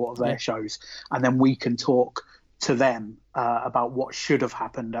they thought of their shows, and then we can talk to them about what should have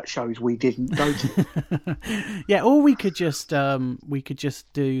happened at shows we didn't go to. Yeah, or we could just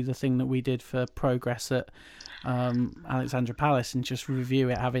do the thing that we did for Progress at Alexandra Palace and just review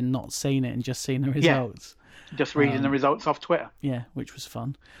it, having not seen it and just seen the results. Just reading the results off Twitter. Yeah, which was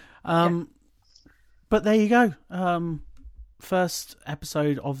fun. But there you go. First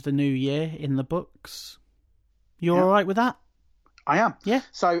episode of the new year in the books. You all right with that? I am. Yeah.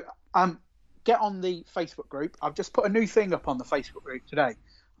 So get on the Facebook group. I've just put a new thing up on the Facebook group today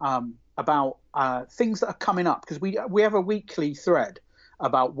about things that are coming up, because we have a weekly thread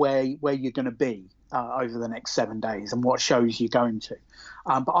about where you're going to be over the next 7 days and what shows you're going to.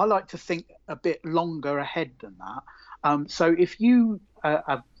 But I like to think a bit longer ahead than that. So if you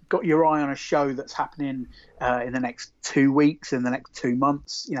have got your eye on a show that's happening in the next 2 weeks, in the next 2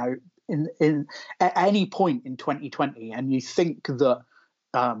 months, in at any point in 2020, and you think that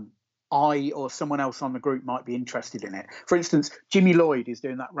I or someone else on the group might be interested in it. For instance, Jimmy Lloyd is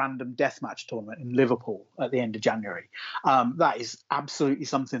doing that random deathmatch tournament in Liverpool at the end of January. That is absolutely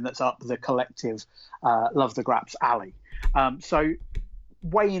something that's up the collective Love the Graps alley. So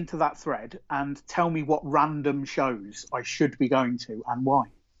way into that thread and tell me what random shows I should be going to and why.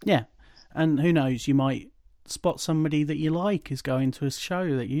 Yeah, and who knows, you might spot somebody that you like is going to a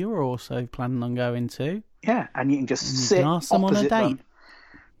show that you're also planning on going to. Yeah, and you can just sit ask them on a date.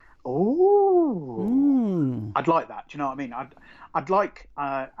 Oh, I'd like that. Do you know what I mean? I'd like,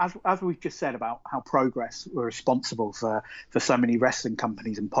 as we've just said about how Progress were responsible for so many wrestling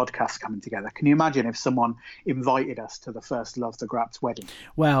companies and podcasts coming together. Can you imagine if someone invited us to the first Love the Graps wedding?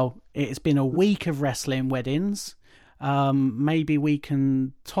 Well, it's been a week of wrestling weddings. Maybe we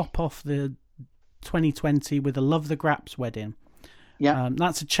can top off the 2020 with a Love the Graps wedding. Yeah,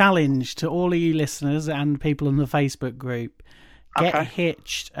 that's a challenge to all of you listeners and people in the Facebook group. Get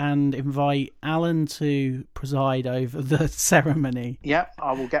hitched and invite Alan to preside over the ceremony. Yeah,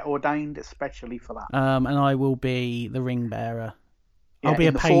 I will get ordained especially for that. And I will be the ring bearer. Yeah, I'll be in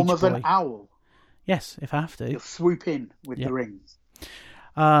a the page form of boy. An owl. Yes, if I have to. You'll swoop in with the rings.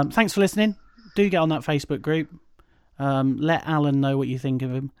 Thanks for listening. Do get on that Facebook group. Let Alan know what you think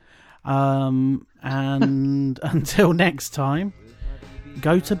of him. And until next time,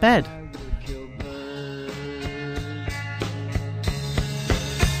 go to bed.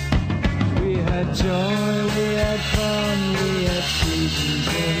 We had joy, we had fun, we had seasons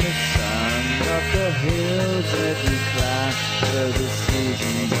in the sun. Up the hills that we climbed were the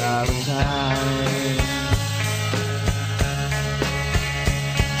seasons out of time.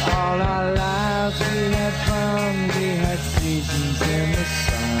 All our lives we had fun, we had seasons in the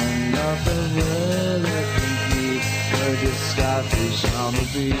sun. Of the world that we were just starfish on the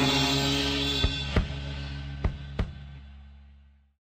beach.